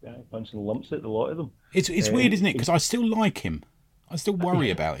punching lumps at the lot of them. It's weird, isn't it? Because I still like him. I still worry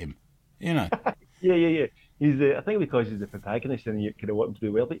Yeah, about him. You know. yeah, yeah, yeah. I think because he's the protagonist and you kind of want him to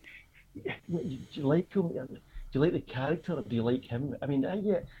do well, but you like him. do you like the character or do you like him? I mean,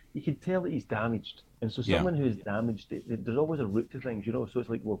 yeah, you can tell that he's damaged, and so Yeah. someone who is damaged, there's always a root to things, you know. So it's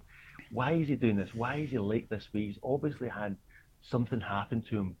like, well, why is he doing this? Why is he like this way? He's obviously had something happen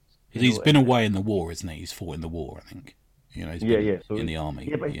to him, you He's know. been away in the war, isn't he? He's fought in the war, I think. He's Yeah, been yeah. So in the army.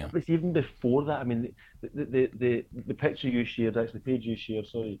 yeah, but Yeah. it's even before that. I mean, the picture you shared, actually, the page you shared,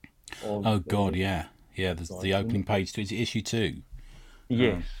 sorry, of Oh God, yeah, yeah. There's God, the opening page to it's issue 2.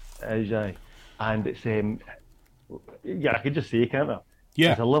 yes, is I, and it's yeah, I could just say, can't I?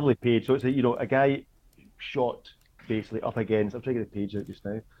 Yeah, It's a lovely page. So it's a guy shot basically up against. I'm trying to get the page out just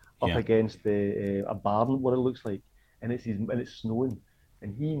now. Up yeah, against a barn, what it looks like, and it's snowing,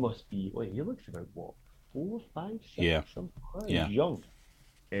 and he must be. Well, he looks about what, 4, 5, 6, yeah, something like that. yeah, He's young,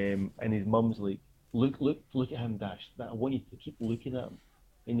 and his mum's like, look at him, Dash. That I want you to keep looking at him,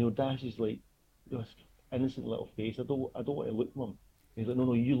 and Dash is like, this innocent little face. I don't want to look at him. He's like, no,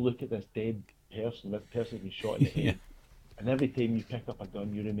 no, you look at this dead person. This person's been shot in the yeah. head. And every time you pick up a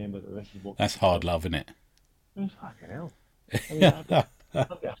gun, you remember that this is what That's could kill hard you. love, isn't it? It's fucking hell. I mean, I've got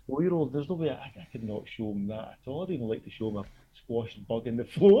a 4-year-old. There's no way I could not show him that at all. I don't even like to show him a squashed bug in the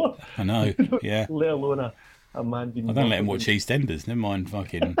floor, I know. Yeah, let alone a man I being don't let him murdered. watch EastEnders. Never mind,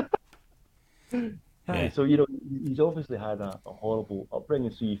 fucking Aye, yeah, so he's obviously had a horrible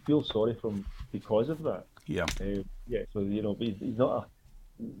upbringing, so you feel sorry for him because of that. yeah, Yeah, so but he's not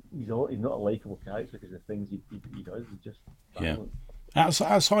a likable character because the things he does. He's just yeah. violent.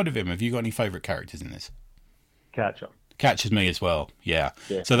 Outside of him, have you got any favourite characters in this? Catcher. Catcher's me as well. Yeah.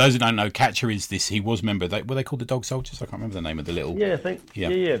 Yeah. So those who don't know, Catcher is this. He was a member. Were they called the Dog Soldiers? I can't remember the name of the little. Yeah, I think. Yeah.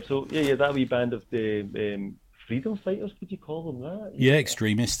 Yeah. So yeah, that wee band of the freedom fighters. Would you call them that? Yeah,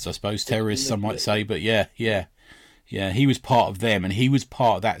 extremists, I suppose, terrorists, some might Extremists, say, but yeah, yeah, yeah. He was part of them, and he was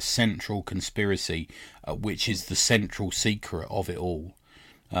part of that central conspiracy, which is the central secret of it all.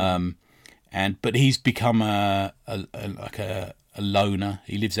 But he's become like a loner.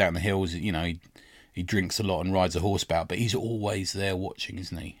 He lives out in the hills. He drinks a lot and rides a horseback, but he's always there watching,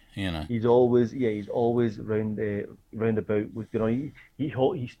 isn't he? He's always round about with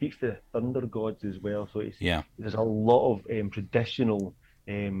he speaks to thunder gods as well. So Yeah, there's a lot of traditional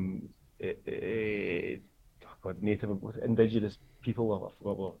um, native indigenous people. I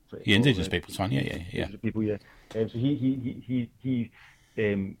forgot what it's yeah. called. Indigenous people's fine. Yeah, yeah, yeah, Indigenous people, yeah. So he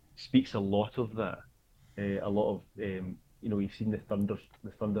speaks a lot of that. A lot of you've seen the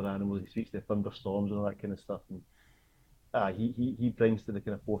thunder animals. He speaks to thunderstorms and all that kind of stuff. And he brings to the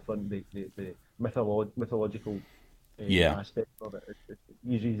kind of forefront the mythological yeah, aspect of it.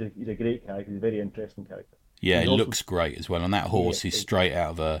 He's a great character. He's a very interesting character. yeah. He's He also looks great as well, and that yeah, horse is straight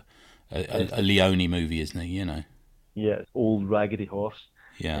out of a Leone movie, isn't he? yeah, it's old raggedy horse.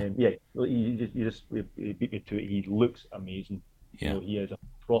 Yeah, Yeah, well, you beat me to it. He looks amazing. yeah, He has a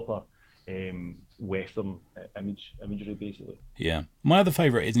proper Western imagery basically. yeah. My other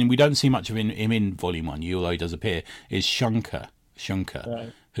favourite is, and we don't see much of him in Volume 1, although he does appear, is Shunker,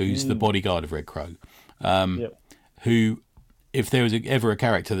 Right. who's the bodyguard of Red Crow. Yeah. Who, if there was ever a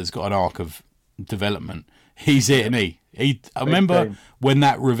character that's got an arc of development, he's it, and I remember time. when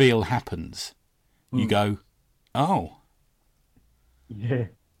that reveal happens, you go, oh, Yeah.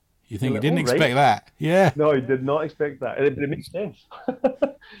 you think You're you like, didn't "Oh, expect right." that. Yeah, No, I did not expect that. It makes sense.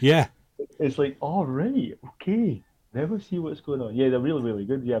 yeah, It's like, all right, okay. Now we see what's going on. Yeah, they're really, really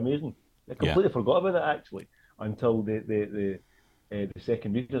good. Yeah, amazing. I yeah, completely forgot about that actually until the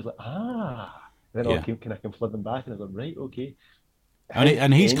second read. I was like, Then yeah. I came flooding back, and I was like, right, okay. His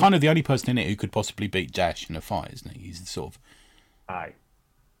And he's end, kind of the only person in it who could possibly beat Dash in a fight, isn't he? He's sort of, aye.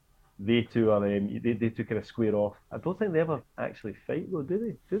 They two are they two kind of square off. I don't think they ever actually fight though, do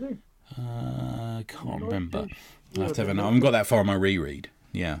they? Do they? I can't Not remember. too I have sure. to have I haven't got that far on my reread.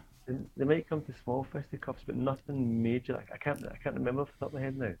 Yeah. They might come to small fisticuffs, but nothing major. I can't remember off the top of my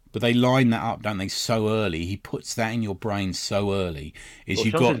head now. But they line that up, don't they, so early. He puts that in your brain so early. Is Well,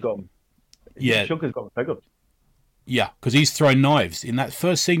 you've Shunker's got got him. yeah, Shunker's got him figured. yeah, because he's throwing knives. In that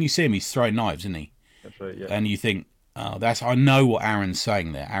first scene you see him, he's throwing knives, isn't he? That's right. Yeah. And you think, oh, I know what Aaron's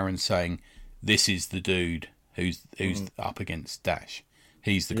saying there. Aaron's saying, this is the dude who's up against Dash.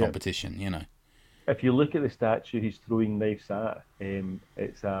 He's the Yeah. competition. If you look at the statue he's throwing knives at,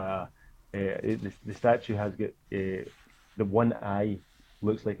 it's the statue has got the one eye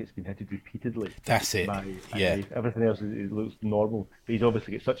looks like it's been hit repeatedly That's it. by a Yeah, knife. Everything else it looks normal, but he's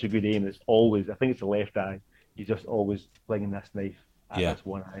obviously got such a good aim. It's always, I think it's the left eye. He's just always flinging this knife at Yeah. this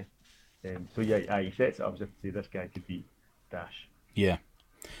one eye. So yeah, he sets it up as if to say this guy could beat Dash. yeah.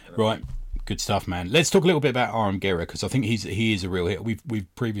 Right. Good stuff, man. Let's talk a little bit about Aram Gera, because I think he is a real hit. We've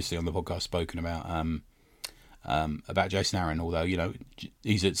previously on the podcast spoken about about Jason Aaron, although,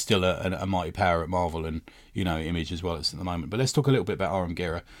 he's still a mighty power at Marvel and, Image as well at the moment. But let's talk a little bit about Aram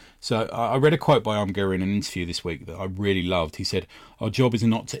Guerra. So I read a quote by Aram Guerra in an interview this week that I really loved. He said, "Our job is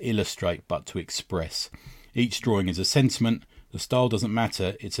not to illustrate, but to express. Each drawing is a sentiment. The style doesn't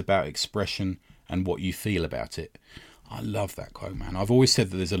matter. It's about expression and what you feel about it." I love that quote, man. I've always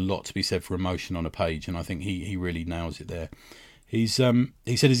said that there's a lot to be said for emotion on a page, and I think he really nails it there. He said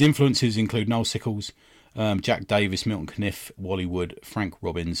his influences include Noel Sickles, Jack Davis, Milton Caniff, Wally Wood, Frank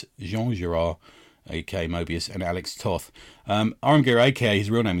Robbins, Jean Girard, aka Mobius, and Alex Toth. Aram Guerra, aka his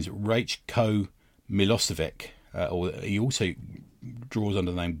real name is Rajko Milosevic, or he also draws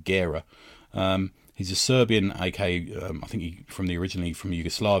under the name Guerra. He's a Serbian, aka I think originally from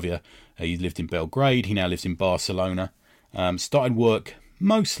Yugoslavia. He lived in Belgrade. He now lives in Barcelona. Started work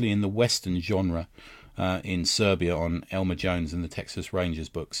mostly in the Western genre in Serbia on Elmer Jones and the Texas Rangers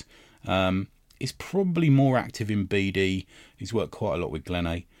books. He's probably more active in BD. He's worked quite a lot with Glen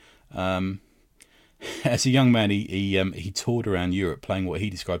A. As a young man, he toured around Europe playing what he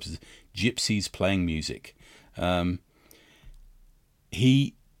describes as gypsies playing music.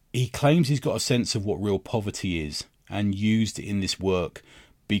 He claims he's got a sense of what real poverty is and used it in this work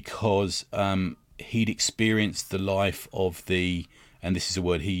because he'd experienced the life of and this is a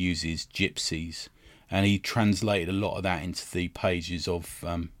word he uses, gypsies. And he translated a lot of that into the pages of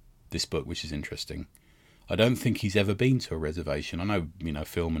this book, which is interesting. I don't think he's ever been to a reservation. I know,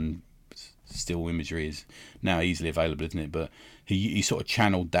 film and still imagery is now easily available, isn't it? But he sort of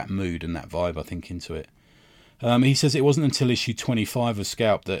channeled that mood and that vibe, I think, into it. He says it wasn't until issue 25 of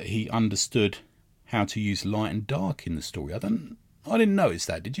Scalped that he understood how to use light and dark in the story. I didn't notice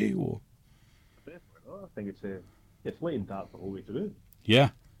that, did you? Or Definitely not. I think it's light and dark the whole way through. Yeah.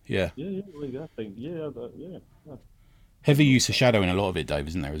 Yeah, like I think, yeah. Heavy use of shadow in a lot of it, Dave,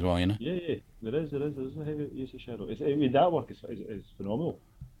 isn't there as well? Yeah, there is. There's a heavy use of shadow. That work is phenomenal.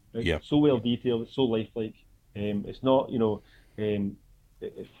 Right? Yeah. It's so well detailed. It's so lifelike. It's not, it's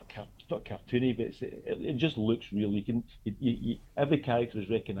not cartoony, but it just looks real. Every character is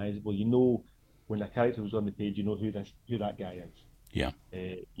recognisable. You know when a character was on the page, you know who that guy is. Yeah.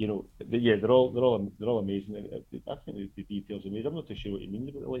 They're all amazing. I think the details are amazing. I'm not too sure what you mean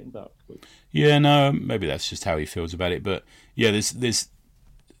about the light and dark. But... Yeah, no, maybe that's just how he feels about it. But yeah, there's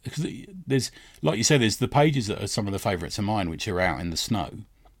like you say, there's the pages that are some of the favourites of mine, which are out in the snow.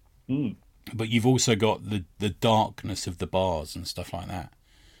 Mm. But you've also got the darkness of the bars and stuff like that.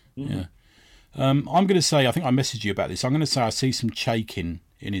 Mm. Yeah. I'm going to say, I think I messaged you about this. I'm going to say I see some Chaikin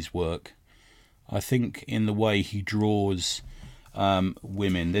in his work. I think in the way he draws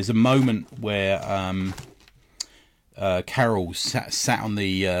women. There's a moment where Carol sat on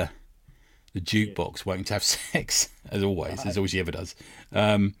the jukebox waiting to have sex, as all she ever does.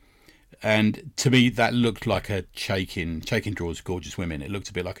 And to me, that looked like a Chaikin. Chaikin draws gorgeous women. It looked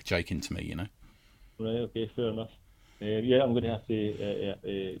a bit like a Chaikin to me, Right, okay, fair enough. Yeah, I'm going to have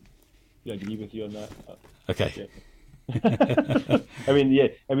to agree with you on that. Okay. Yeah.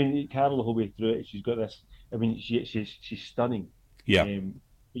 I mean, Carol the whole way through it, she's got this. I mean, she's stunning. Yeah.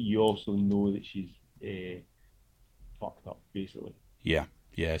 But you also know that she's fucked up, basically. Yeah.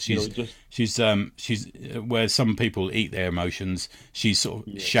 Yeah, she's where some people eat their emotions. She's sort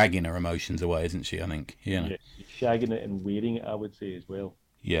of shagging her emotions away, isn't she? I think. Yeah, she's shagging it and wearing it, I would say, as well.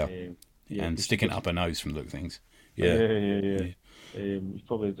 Yeah, and sticking it up her nose from the look of things. Yeah.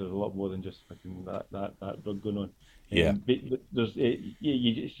 Probably there's a lot more than just fucking that drug going on. Yeah. But there's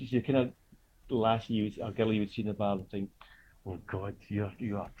she's the kind of lassie or girl you would see in the bar and think, oh God, you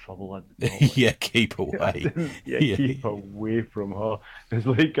are trouble. Yeah, keep away. Keep away from her. It's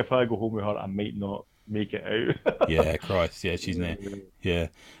like if I go home with her, I might not make it out. Yeah, Christ. Yeah, she's near. Yeah.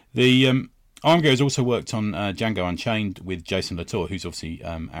 The Armgo has also worked on Django Unchained with Jason Latour, who's obviously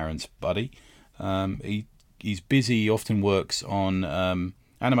Aaron's buddy. He's busy. He often works on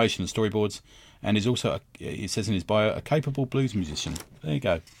animation and storyboards, and is also, it says in his bio, a capable blues musician. There you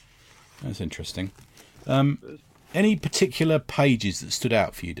go. That's interesting. Any particular pages that stood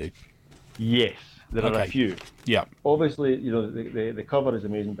out for you, dude? Yes, there are a few. Yeah. Obviously, the cover is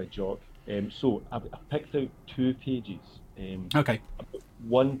amazing by Jock. So I picked out 2 pages. Okay.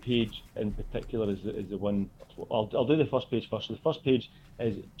 One page in particular is the one. I'll do the first page first. So the first page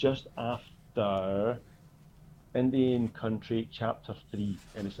is just after Indian Country, Chapter 3,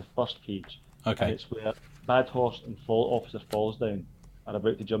 and it's the first page. Okay. And it's where Bad Horse and Officer Falls Down are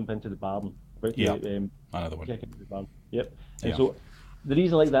about to jump into the barn. Another one. Check into the barn. Yep. And so the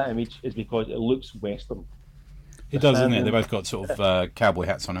reason I like that image is because it looks Western. It does, doesn't it? They've both got sort of cowboy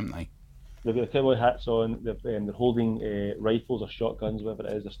hats on, haven't they? They've got cowboy hats on. They're holding rifles or shotguns, whatever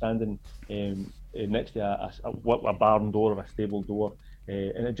it is. They're standing next to a barn door or a stable door.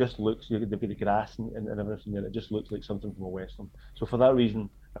 And it just looks, they've got the grass and everything there. It just looks like something from a western. So for that reason,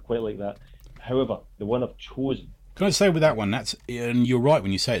 I quite like that. However, the one I've chosen. Can I say with that one, and you're right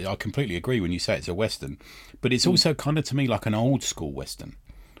when you say it. I completely agree when you say it's a western, but it's also kind of to me like an old school western.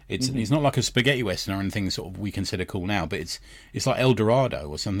 It's not like a spaghetti western or anything sort of we consider cool now, but it's like El Dorado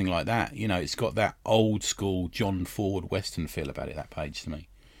or something like that. You know, it's got that old school John Ford western feel about it. That page to me,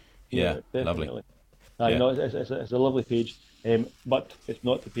 yeah, lovely. Definitely. Yeah, No, it's a lovely page, but it's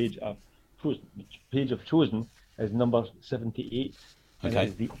not the page I've chosen. The page I've chosen is number 78, and it okay,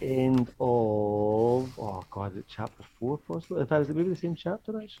 is the end of, oh God, is it chapter 4 possibly? In fact, is it maybe the same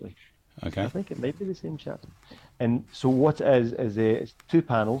chapter actually? I okay, think it might be the same chapter. And so what it is it's two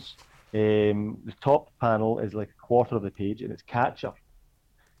panels. The top panel is like a quarter of the page, and it's Catcher,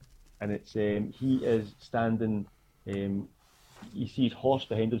 and it's he is standing. You see his horse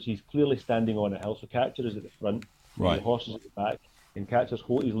behind him, so he's clearly standing on a hill. So Catcher is at the front, and the right, horse is at the back, and Catcher's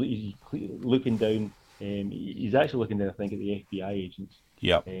he's looking down. He's actually looking down, I think, at the FBI agents,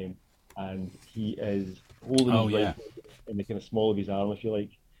 yep, and he is holding oh his yeah, rifle in the kind of small of his arm, if you like.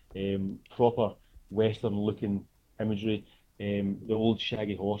 Proper Western-looking imagery. The old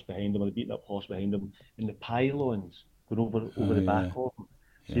shaggy horse behind him, or the beaten-up horse behind him, and the pylons going over oh the back yeah, of him.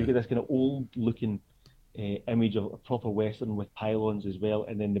 So yeah, you've got this kind of old-looking image of a proper Western with pylons as well,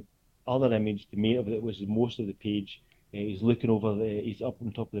 and then the other image, the mate of it, was most of the page. He's looking over he's up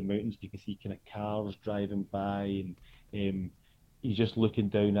on top of the mountains. You can see kind of cars driving by, and he's just looking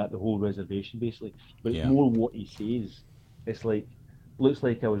down at the whole reservation basically. But it's yeah, more what he says. It's like, looks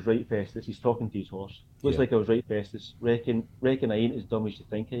like I was right, Festus. He's talking to his horse. Looks yeah, like I was right, Festus. Reckon I ain't as dumb as you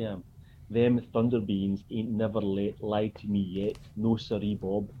think I am. Them thunder beans ain't never lied to me yet. No siree,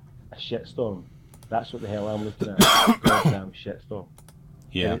 Bob. A shitstorm. That's what the hell I'm looking at. A goddamn shitstorm. And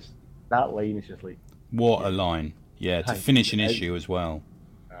yeah. it's that line is just like, What yeah, a line, yeah, to aye, finish because an it is, issue as well.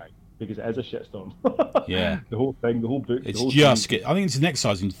 aye, because it is a shitstorm. Yeah, The whole thing, the whole book, the it's whole series. I think it's the next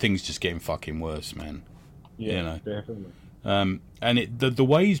size and things just getting fucking worse, man. You Yeah, know. definitely. And the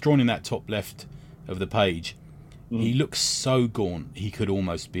way he's drawn in that top left of the page, he Mm. looks so gaunt. He could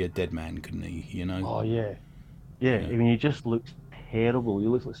almost be a dead man, couldn't he? You know? Oh yeah, yeah. I Yeah, mean, he just looks terrible. He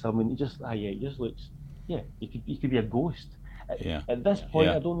looks like someone. He just, ah, yeah, he just looks. Yeah, he could be a ghost. At, yeah, at this point,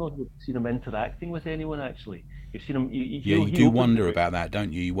 yeah, I don't know if you've seen him interacting with anyone. Actually, you've seen him. yeah. You He do opens wonder the about that,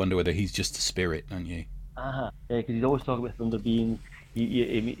 don't you? You wonder whether he's just a spirit, don't you? yeah, because he's always talking about thunder beings.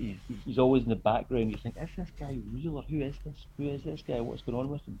 He's always in the background. You think, is this guy real or who is this? Who is this guy? What's going on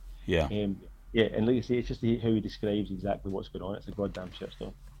with him? Yeah, Yeah, and like you say, it's just how he describes exactly what's going on. It's a goddamn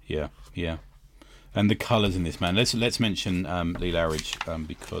shitstorm. yeah, yeah. And the colours in this, man. Let's mention Lee Larridge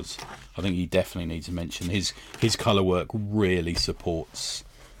because I think he definitely needs to mention his colour work really supports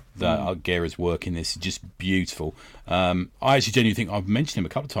that Guerra's work in this. Is just beautiful. I actually genuinely think I've mentioned him a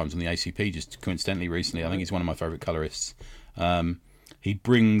couple of times on the ACP just coincidentally recently. I think he's one of my favourite colourists. He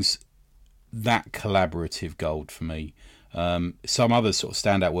brings that collaborative gold for me. Some other sort of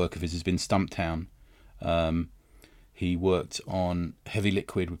standout work of his has been Stumptown. He worked on Heavy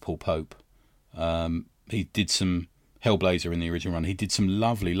Liquid with Paul Pope. He did some Hellblazer in the original run. He did some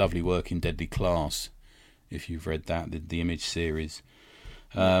lovely, lovely work in Deadly Class, if you've read that, the Image series.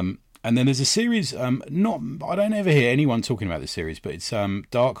 And then there's a series, I don't ever hear anyone talking about this series, but it's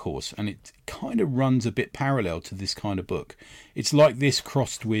Dark Horse, and it kind of runs a bit parallel to this kind of book. It's like this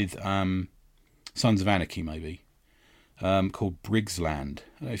crossed with Sons of Anarchy, maybe, called Briggsland.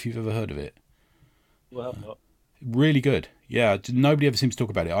 I don't know if you've ever heard of it. Well, not. Really good. Yeah, nobody ever seems to talk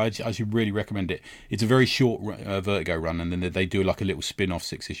about it. I actually really recommend it. It's a very short Vertigo run, and then they do like a little spin-off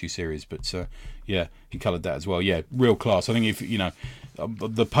 6-issue series. But yeah, he coloured that as well. Yeah, real class. I think if you know,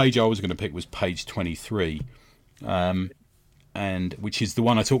 the page I was going to pick was page 23, and which is the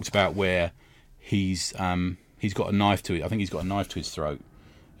one I talked about where he's got a knife to it. I think he's got a knife to his throat,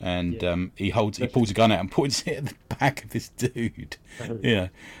 and Yeah. he pulls a gun out and points it at the back of this dude. Yeah,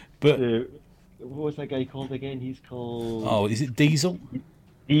 but What was that guy called again? He's called oh, is it Diesel?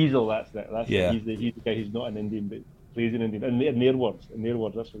 Diesel. That's it. That's it. Yeah. He's the guy who's not an Indian, but plays an Indian. In their words,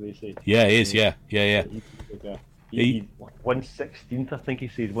 that's what they say. Yeah, he is. Uh, Yeah, yeah, yeah. he's the guy. He, He's 1/16th, I think he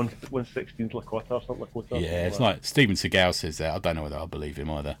says. 1/16th Lakota or something, Lakota. Or yeah, something it's like like Steven Seagal says that. I don't know whether I believe him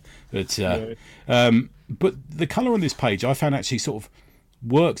either. that. But the colour on this page I found actually sort of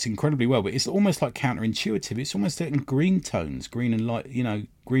works incredibly well. But it's almost like counterintuitive. It's almost like in green tones, green and light,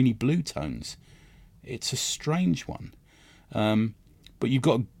 greeny blue tones. It's a strange one. But you've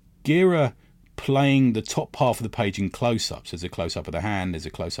got Gira playing the top half of the page in close-ups. There's a close-up of the hand, there's a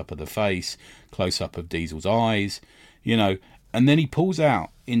close-up of the face, close-up of Diesel's eyes, and then he pulls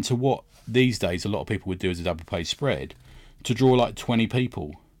out into what these days a lot of people would do as a double page spread to draw like 20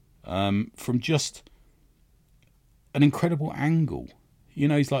 people from just an incredible angle. You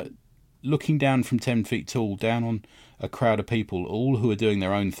know, he's like looking down from 10 feet tall down on a crowd of people, all who are doing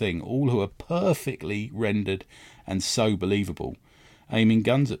their own thing, all who are perfectly rendered and so believable, aiming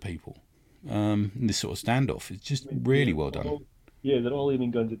guns at people in this sort of standoff. It's just really well done. They're all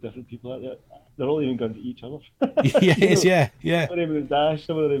aiming guns at different people. They're all aiming guns at each other. Yeah, You know, yeah. some of them in Dash,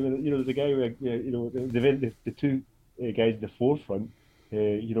 some of them in, there's a guy where, the two guys in the forefront,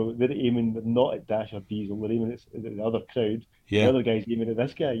 they're aiming not at Dash or Diesel, they're aiming at the other crowd. The Yeah, other guy's aiming at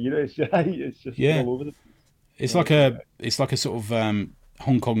this guy. It's just yeah. all over the place. It's Uh, like a sort of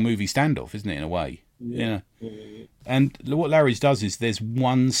Hong Kong movie standoff, isn't it? In a way, yeah, yeah. yeah. And what Larry's does is there's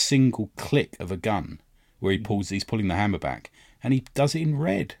one single click of a gun where he's pulling the hammer back, and he does it in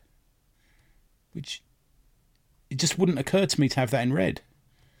red, which it just wouldn't occur to me to have that in red.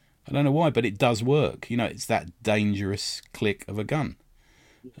 I don't know why, but it does work. You know, it's that dangerous click of a gun.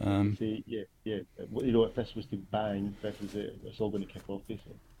 See, yeah. If this was to bang, this is it. It's all going to kick off,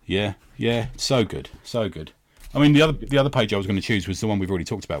 basically. Yeah. So good, so good. I mean, the other page I was going to choose was the one we've already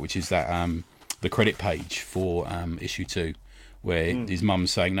talked about, which is that the credit page for issue 2, where his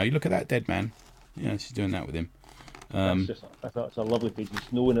mum's saying, "No, you look at that dead man." Yeah, she's doing that with him. That's a lovely page. The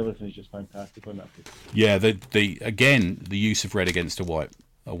snow and everything is just fantastic on that page. Yeah, the use of red against a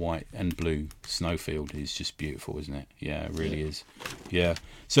white and blue snowfield is just beautiful, isn't it? Yeah, it really is. Yeah.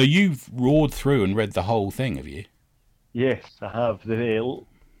 So you've roared through and read the whole thing, have you? Yes, I have. The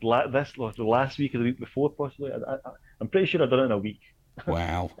last week or the week before, possibly. I'm pretty sure I've done it in a week.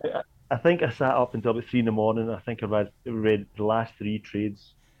 Wow. I think I sat up until about 3 in the morning. I think I read the last 3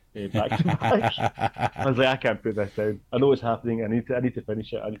 trades back to back. I was like, I can't put this down. I know what's happening. I need to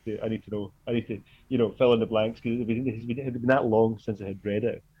finish it. I need to know. I need to, fill in the blanks because it had been that long since I had read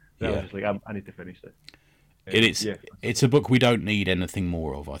it. That I was Yeah. just like, I need to finish this. It's Yeah. it's a book we don't need anything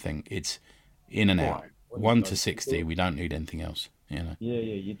more of. I think it's in and out. Oh, 1 to 60. We don't need anything else. You know. Yeah.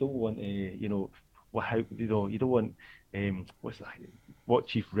 You don't want, you don't want, what's that? What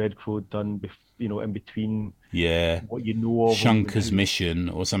Chief Red Crow done, in between Yeah. what you know of him and Shunker's mission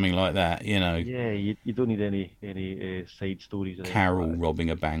or something like that. You know. Yeah, you don't need any side stories or anything Carol like that. robbing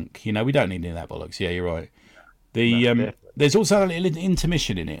a bank. You know, we don't need any of that bollocks. Yeah, you're right. No, definitely. There's also a little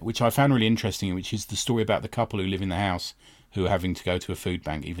intermission in it, which I found really interesting, which is the story about the couple who live in the house who are having to go to a food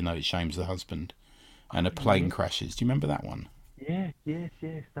bank, even though it shames the husband, and a plane crashes. Do you remember that one? Yeah, yes.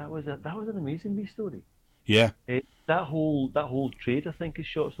 That was an amazing wee story. Yeah, That whole trade, I think, is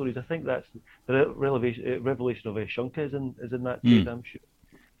short stories. I think that's the revelation of Shunka is in that trade. mm. I'm sure.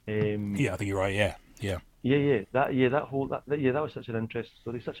 Um, Yeah, I think you're right. Yeah, that was such an interesting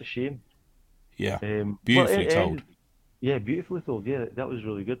story. Such a shame. yeah. Well, Beautifully told. yeah, beautifully told. Yeah, that was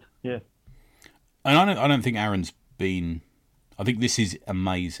really good. Yeah. And I don't think Aaron's been. I think this is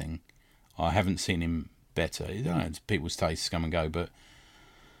amazing. I haven't seen him better. I don't know, it's people's tastes come and go, but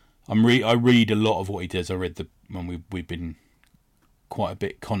I read a lot of what he does. I read the one we've been quite a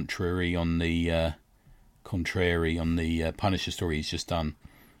bit contrary on the Punisher story he's just done.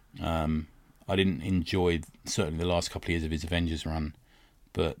 I didn't enjoy certainly the last couple of years of his Avengers run,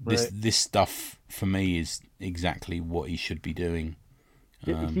 but Right. this stuff for me is exactly what he should be doing.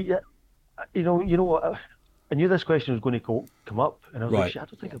 Yeah, you know what? I knew this question was going to come up, and I was like, Right. shit, I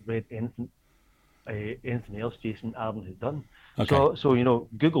don't think I've read anything else Jason Aaron has done. Okay. So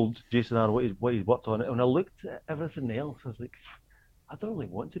Googled Jason Aaron what he's worked on, and when I looked at everything else, I was like, I don't really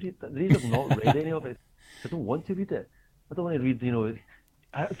want to read that. The reason I've not read any of it, I don't want to read it. I don't want to read,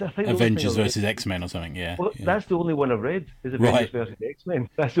 I think the only thing Avengers I've read, versus X-Men or something. Yeah. well, Yeah. that's the only one I've read is Avengers Right. versus X-Men.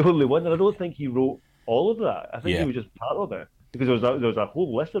 That's the only one, and I don't think he wrote all of that. I think he Yeah. was just part of it because there was a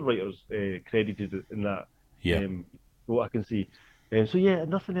whole list of writers credited in that. Yeah. What I can see. So yeah,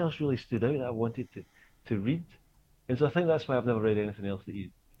 nothing else really stood out that I wanted to read, and so I think that's why I've never read anything else that he's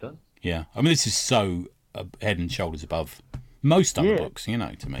done. Yeah. I mean, this is so head and shoulders above most other Yeah. books,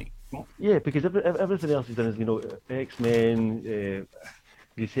 to me. Yeah, because everything else he's done is X-Men.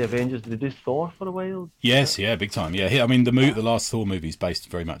 You see Avengers? Did they do Thor for a while? Yes, yeah, big time. Yeah, I mean, the last Thor movie is based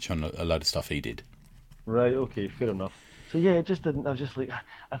very much on a load of stuff he did. Right. Okay. Fair enough. So yeah, it just didn't. I was just like,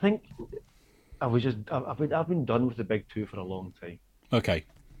 I think I was just. I've been done with the big two for a long time. Okay.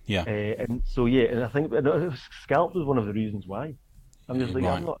 Yeah. And so yeah, and I think Scalped was one of the reasons why. I'm just like,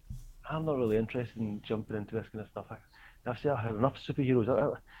 Right. I'm not really interested in jumping into this kind of stuff. I've seen I have enough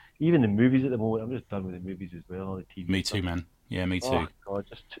superheroes. Even the movies at the moment, I'm just done with the movies as well. All the TV Me stuff. too, man. Yeah, me too. Oh God,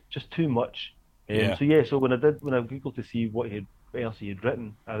 just too much. Yeah. So when I googled to see what else he had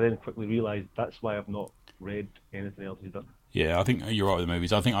written, I then quickly realised that's why I've not read anything else he's done. Yeah, I think you're right with the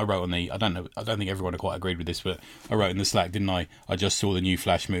movies. I think I wrote on the. I don't know. I don't think everyone quite agreed with this, but I wrote in the Slack, didn't I? I just saw the new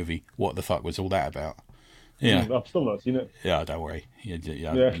Flash movie. What the fuck was all that about? Yeah, I've still not seen it. yeah. Don't worry. Yeah,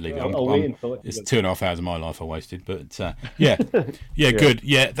 Yeah, leave it. I'll wait until it's It's good. 2.5 hours of my life I wasted, but yeah, Yeah. good.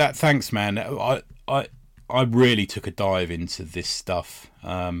 Yeah, that. Thanks, man. I really took a dive into this stuff.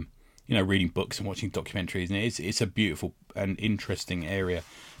 Reading books and watching documentaries, and it's a beautiful and interesting area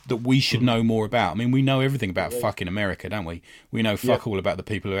that we should know more about. I mean, we know everything about fucking America, don't we? We know fuck all about the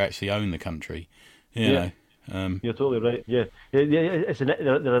people who actually own the country. You know. You're totally right. Yeah,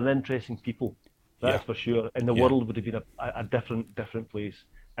 they're an interesting people. That's for sure. And the world would have been a different place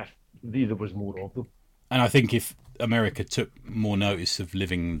if there was more of them. And I think if America took more notice of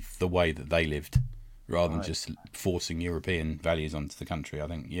living the way that they lived, rather than just forcing European values onto the country, I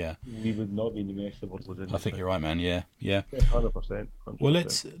think, we would not be in the mess the world was in. I think you're right, man. Yeah. 100%. Well,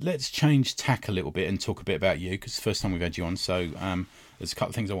 let's change tack a little bit and talk a bit about you, because it's the first time we've had you on. So there's a couple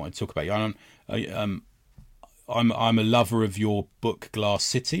of things I want to talk about you. I'm a lover of your book Glass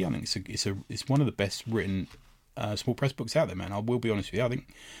City. I think it's one of the best written small press books out there, man. I will be honest with you. I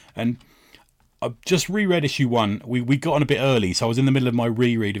think, and I've just reread issue 1. We got on a bit early, so I was in the middle of my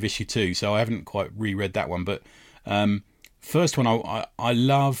reread of issue 2, so I haven't quite reread that one. But first one, I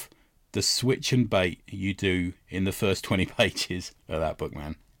love the switch and bait you do in the first 20 pages of that book,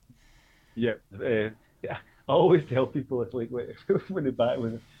 man. Yeah, I always tell people it's like when they back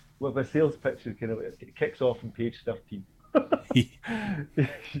with a sales pitch, it kicks off on page 13.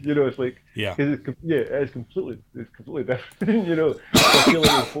 It's like it's completely different. I feel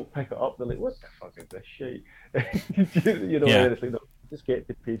like when folk pick it up, they're like, "What the fuck is this shit?" And it's like, no, just get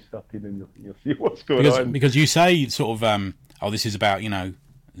to page 13 and you'll see what's going on. Because you say sort of, this is about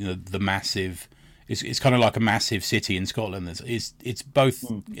the massive. It's kind of like a massive city in Scotland. It's both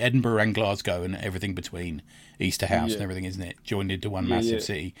Edinburgh and Glasgow and everything between, Easter House and everything, isn't it? Joined into one massive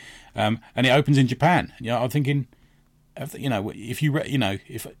city, and it opens in Japan. I'm thinking, if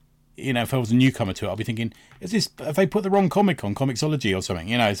I was a newcomer to it, I'd be thinking, have they put the wrong comic on Comixology or something?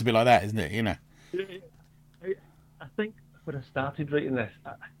 It's a bit like that, isn't it? I think when I started writing this,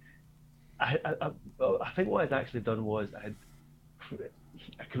 I think what I'd actually done was I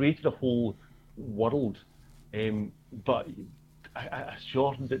created a whole world, but I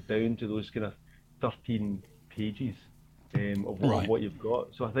shortened it down to those kind of 13 pages of what you've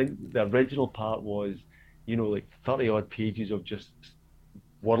got. So I think the original part was, like 30 odd pages of just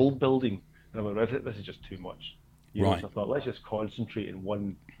world building. And I'm like, this is just too much. So I thought, let's just concentrate in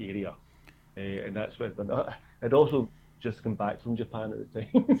one area. And that's what I've done. I'd also just come back from Japan at the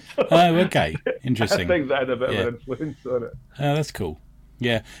time. Oh, okay. Interesting. I think that had a bit of an influence on it. Oh, that's cool.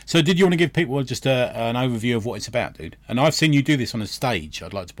 Yeah. So did you want to give people just an overview of what it's about, dude? And I've seen you do this on a stage,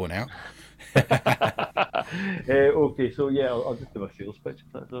 I'd like to point out. Okay, so I'll just do a sales pitch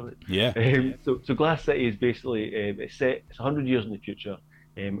if that's all right. Yeah. So Glass City is basically it's 100 years in the future.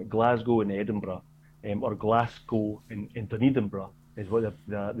 Glasgow and Edinburgh, or Glasgow and Dunedinburgh is what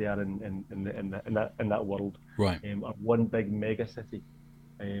they are in that world. Right. Are one big mega city,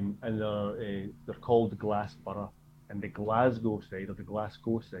 and they're called Glassborough. And the Glasgow side, or the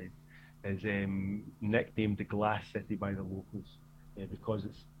Glasgow side, is nicknamed the Glass City by the locals because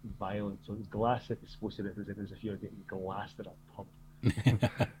it's violent. So Glass City is supposed to represent as if you're getting glassed at a pub.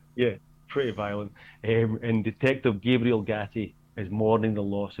 Yeah, pretty violent. And Detective Gabriel Gatti is mourning the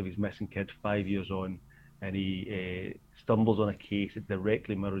loss of his missing kid 5 years on, and he stumbles on a case that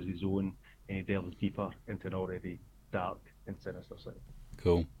directly mirrors his own, and he delves deeper into an already dark and sinister side.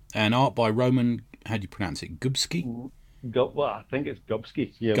 Cool. And art by Roman, how do you pronounce it? Gubsky? Well, I think it's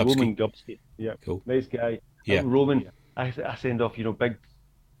Gubsky. Yeah, Gubsky. Roman Gubsky. Yeah, cool. Nice guy. Yeah. Roman, I send off, big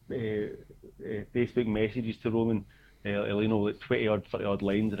Facebook messages to Roman, like 20 odd, 30 odd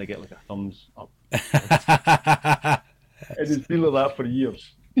lines, and I get like a thumbs up. And it's been like that for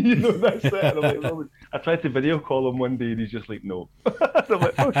years. That's it. And I'm like, Roman, I tried to video call him one day, and he's just like, no. I'm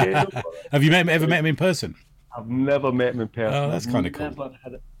like, okay. No. Have you ever met him in person? I've never met him in person. Oh, that's kind of cool.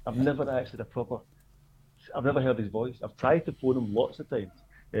 I've never actually I've never heard his voice. I've tried to phone him lots of times.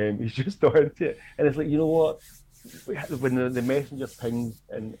 He's just not into it. And it's like, you know what? When the messenger pings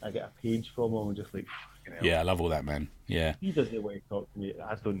and I get a page from him, I'm just like, fucking hell. Yeah, I love all that, man. Yeah. He doesn't want to talk to me.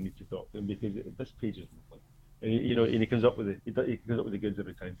 I don't need to talk to him because this page is nothing. And he comes up with the goods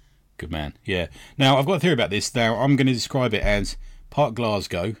every time. Good man. Yeah. Now I've got a theory about this. Now I'm going to describe it as part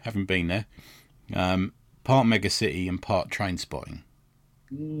Glasgow, haven't been there, part mega city and part train spotting.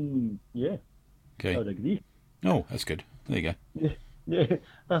 Yeah. Okay. I would agree. Oh, that's good. There you go. Yeah.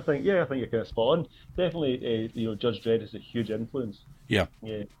 I think you're kind of spot on. Definitely, Judge Dredd is a huge influence. Yeah.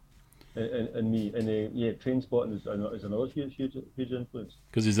 Yeah. and me, and yeah, train spotting is another huge influence.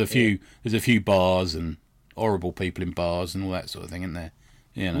 Because Uh, there's a few bars and horrible people in bars and all that sort of thing, isn't there?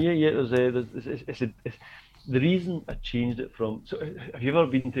 You know. yeah. It's the reason I changed it from. So, have you ever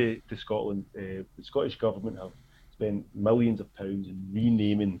been to Scotland? The Scottish government have spent millions of pounds in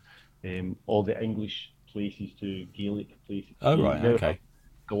renaming all the English places to Gaelic places. Oh You right, now have okay.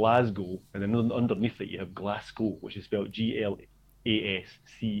 Glasgow, and then underneath it you have Glasgow, which is spelled Glaschu,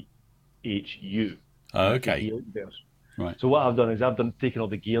 Oh, and that's the okay. Gaelic version. Right. So what I've done is I've done taken all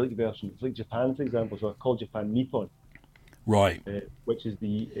the Gaelic version. It's like Japan, for example. So I've called Japan Nippon, Right. which is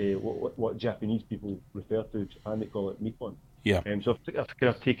the what Japanese people refer to Japan. They call it Nippon. Yeah. So I've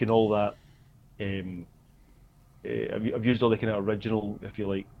kind of taken all that. Um, I've used all the kind of original, if you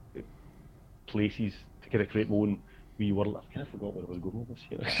like, places to kind of create my own wee world. I've kind of forgot where I was going with this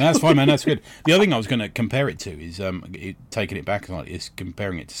here. No, that's fine, man. That's good. The other thing I was going to compare it to is taking it back slightly is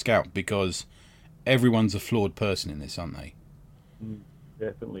comparing it to Scout because everyone's a flawed person in this, aren't they? Mm,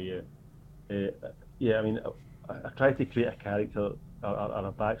 definitely, yeah. Yeah, I mean, I try to create a character or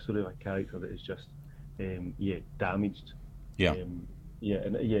a backstory of a character that is just, yeah, damaged. Yeah. Yeah,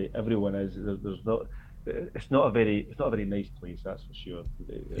 and yeah, everyone is. There's not. It's not a very nice place. That's for sure.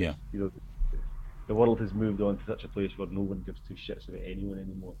 Yeah. The world has moved on to such a place where no one gives two shits about anyone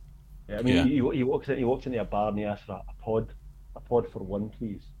anymore. Yeah, I mean, Yeah. he walks into a bar and he asks for a pod for one,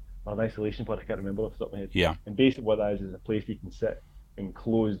 please, or an isolation pod. I can't remember off the top of my head. Yeah. And basically, what that is a place he can sit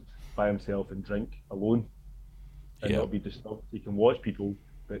enclosed by himself and drink alone and Yeah. not be disturbed. He can watch people,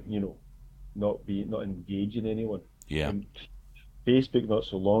 but not engage in anyone. Yeah. And Facebook, not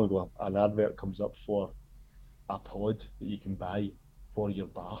so long ago, an advert comes up for a pod that you can buy for your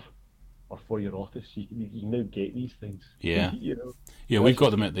bar or for your office. You can now get these things. Yeah. Yeah, So that's just we've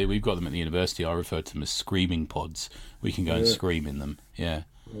got them at the university. I refer to them as screaming pods. We can go and yeah. scream in them. Yeah.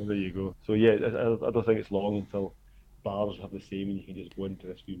 Well, there you go. So yeah, I don't think it's long until bars have the same, and you can just go into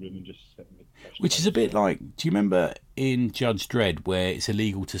this wee room and just sit and Which is a bit like, do you remember in Judge Dredd where it's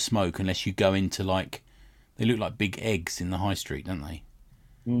illegal to smoke unless you go into like, they look like big eggs in the high street, don't they?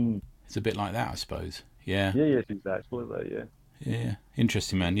 Mm. It's a bit like that, I suppose. Yeah. Yeah, it's exactly like that. Yeah. Yeah.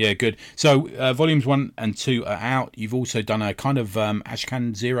 Interesting, man. Yeah, good. So, volumes 1 and 2 are out. You've also done a kind of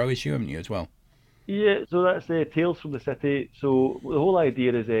Ashcan Zero issue, haven't you, as well? Yeah, so that's Tales from the City. So the whole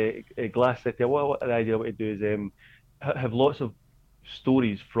idea is a Glass City. What the idea what to do is have lots of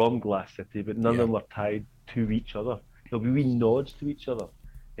stories from Glass City, but none of Yeah. them are tied to each other. There'll be wee nods to each other,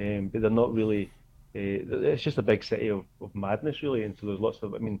 but they're not really. It's just a big city of madness, really. And so there's lots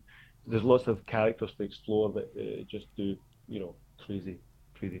of. I mean, there's lots of characters to explore that just do crazy,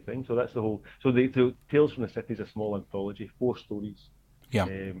 crazy things. So that's the whole. So Tales from the City is a small anthology, 4 stories. Yeah.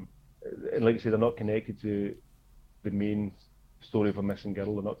 Um, and like I say, they're not connected to the main story of a missing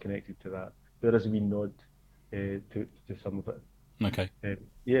girl. They're not connected to that. There is a wee nod to some of it. Okay.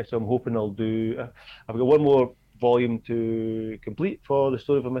 Yeah, so I'm hoping I'll do. I've got one more volume to complete for the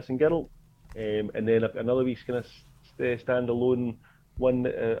story of a missing girl, and then I've got another week's kind of standalone one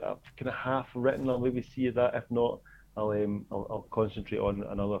that I've kind of half written. I'll maybe see that. If not, I'll concentrate on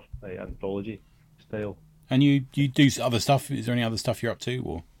another anthology style. And you do other stuff? Is there any other stuff you're up to?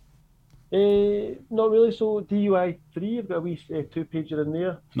 Or Not really. So DUI 3, I've got a wee 2-pager in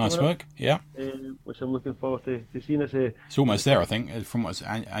there nice coming up, work? Yeah. which I'm looking forward to seeing. It's almost there, I think. From what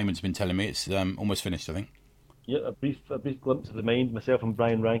Eamon's been telling me, it's almost finished, I think. Yeah, a brief glimpse of the mind. Myself and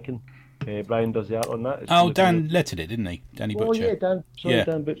Brian Rankin. Brian does the art on that. It's Oh, looking Dan lettered it, didn't he? Danny Oh Butcher. yeah, Dan. Sorry, Yeah.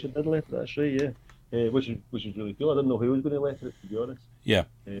 Dan Butcher did letter. That's right. Yeah, which is really cool. I didn't know who was going to letter it, to be honest. Yeah.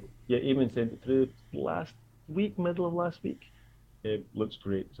 Yeah, Eamon sent it through last week, middle of last week. Looks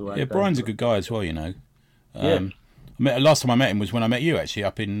great. So Yeah, thanks Brian's a for good guy as well, you know. that. Last time I met him was when I met you, actually,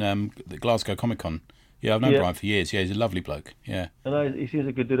 up in the Glasgow Comic Con. Yeah, I've known Yeah. Brian for years. Yeah, he's a lovely bloke. Yeah. And he seems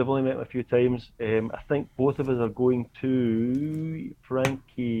a good dude. I've only met him a few times. I think both of us are going to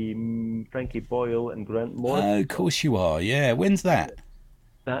Frankie Boyle and Grant Morris. Oh, of course you are. Yeah. When's that?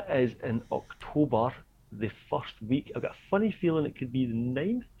 That is in October, the first week. I've got a funny feeling it could be the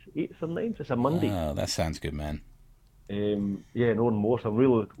 9th, 8th or 9th. It's a Monday. Oh, that sounds good, man. Yeah, and Owen Morse. I'm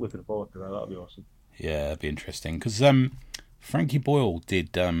really looking forward to that. That'll be awesome. Yeah, that'd be interesting. Because Frankie Boyle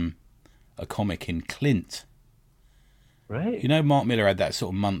did a comic in Clint. Right. You know, Mark Miller had that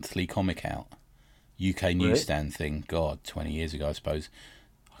sort of monthly comic out, UK Right. newsstand thing. God, 20 years ago, I suppose.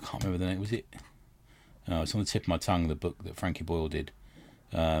 I can't remember the name. Was it? Oh, it's on the tip of my tongue. The book that Frankie Boyle did.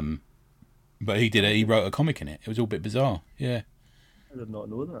 But he wrote a comic in it. It was all a bit bizarre. Yeah. I did not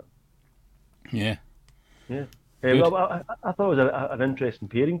know that. Yeah. Yeah. Good. Well, I thought it was an interesting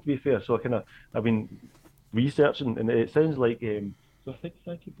pairing, to be fair. So I've been researching, and it sounds like So I think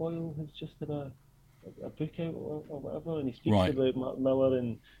Frankie Boyle has just done a book out or whatever, and he speaks Right. about Mark Miller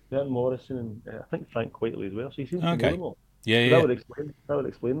and Bernd Morrison, and I think Frank Whiteley as well. So he seems to know Okay. them all. Yeah, So yeah, that would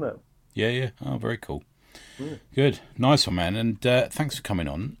explain that. yeah, yeah. Oh, very cool. Yeah. Good, nice one, man. And thanks for coming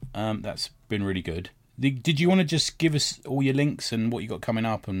on. That's been really good. Did you want to just give us all your links and what you got coming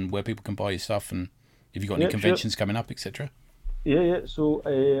up and where people can buy your stuff and if you got any Yeah, sure. conventions coming up, etc.? Yeah, yeah. So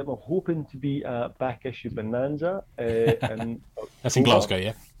I'm hoping to be at Back Issue Bonanza in That's in October. Glasgow,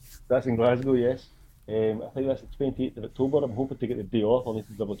 yeah. That's in Glasgow, yes. I think that's the 28th of October. I'm hoping to get the day off. I'll need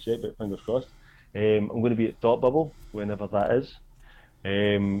to double check, but fingers crossed. I'm going to be at Thought Bubble whenever that is.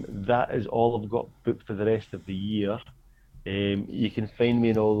 That is all I've got booked for the rest of the year. You can find me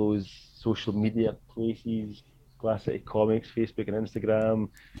in all those social media places, Glass City Comics, Facebook and Instagram,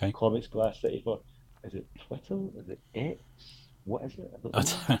 Okay. Comics Glass City for, is it Twitter? Is it X? What is it? I don't I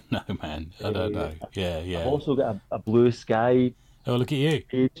know. don't know, man. I don't know. Yeah, I've yeah. also got a Blue Sky Oh, look at you.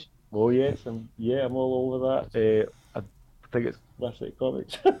 page. Oh yes, I'm all over that. I think it's Glass City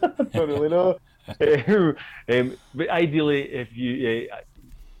Comics. I don't really know. But ideally, if you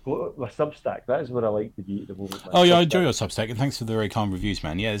go my Substack, that is where I like to be at the moment. My Oh, yeah, I enjoy Substack. your Substack, and thanks for the very kind reviews,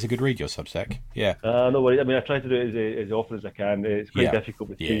 man. Yeah, it's a good read, your Substack. Yeah, No worries. I mean, I try to do it as often as I can. It's quite yeah, difficult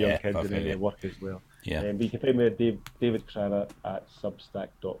with two young yeah, kids I and feel you. work as well. Yeah, But you can find me at David Cranna at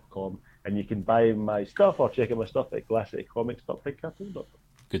substack.com, and you can buy my stuff or check out my stuff at glasscitycomics.pigcartoon.com.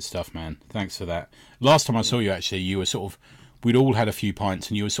 good stuff, man. Thanks for that. Last time I saw you, actually, you were sort of, we'd all had a few pints,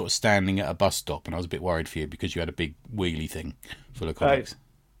 and you were sort of standing at a bus stop, and I was a bit worried for you because you had a big wheelie thing full of Right. comics.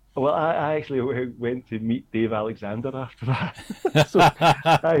 Well, I actually went to meet Dave Alexander after that. So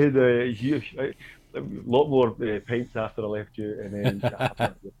I had a lot more pints after I left you, and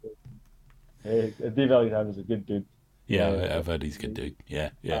then Dave Alexander's a good dude. Yeah, I've heard he's a good dude. Yeah,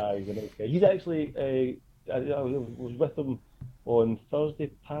 yeah. He's a nice guy. He's actually, I was with him on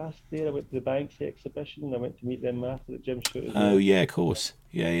Thursday past there. I went to the Banksy exhibition and I went to meet them after at Jim's show as Oh, well. yeah, of course.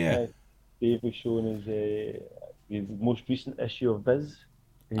 Yeah, yeah. Dave was showing his most recent issue of Viz.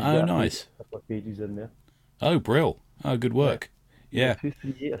 And he's Oh, got nice. a couple of pages in there. Oh, brill. Oh, good Yeah. work. Yeah.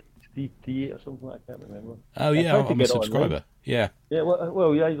 238 or 338 or something like that, I can't remember. Oh, I yeah, tried to I'm a get it online. subscriber. Yeah, Yeah,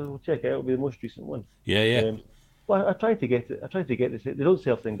 well, yeah, we'll check it out. It'll be the most recent one. yeah, yeah. Well, I tried to get it. I tried to get this. They don't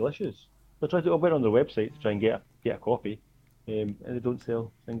sell single issues. I went on their website to try and get a copy, and they don't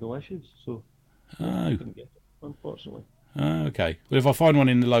sell single issues. So yeah, I Oh, couldn't get it, unfortunately. okay. Well, if I find one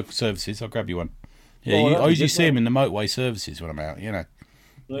in the local services, I'll grab you one. Yeah, Oh, that'd I be usually good, see them man. in the motorway services when I'm out, you know.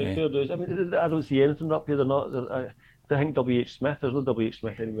 Right, Yeah. fair dues. I mean, I don't see anything up here. I think WH Smith. There's no WH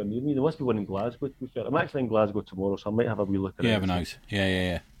Smith anywhere near me. There must be one in Glasgow. To be fair, I'm actually in Glasgow tomorrow, so I might have a wee look You around have a and see. nose. Yeah, yeah,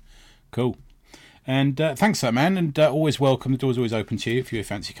 yeah. Cool. And thanks for that, man. And always welcome. The door's always open to you if you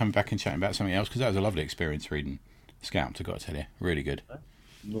fancy coming back and chatting about something else, because that was a lovely experience reading Scalped, I've got to tell you. Really good.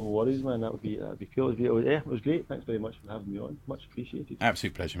 No worries, man. That'd be cool. It was great. Thanks very much for having me on. Much appreciated.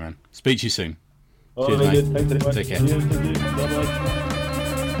 Absolute pleasure, man. Speak to you soon. All Cheers, right, mate. good. Thanks very much. Take care. Cheers. Bye bye.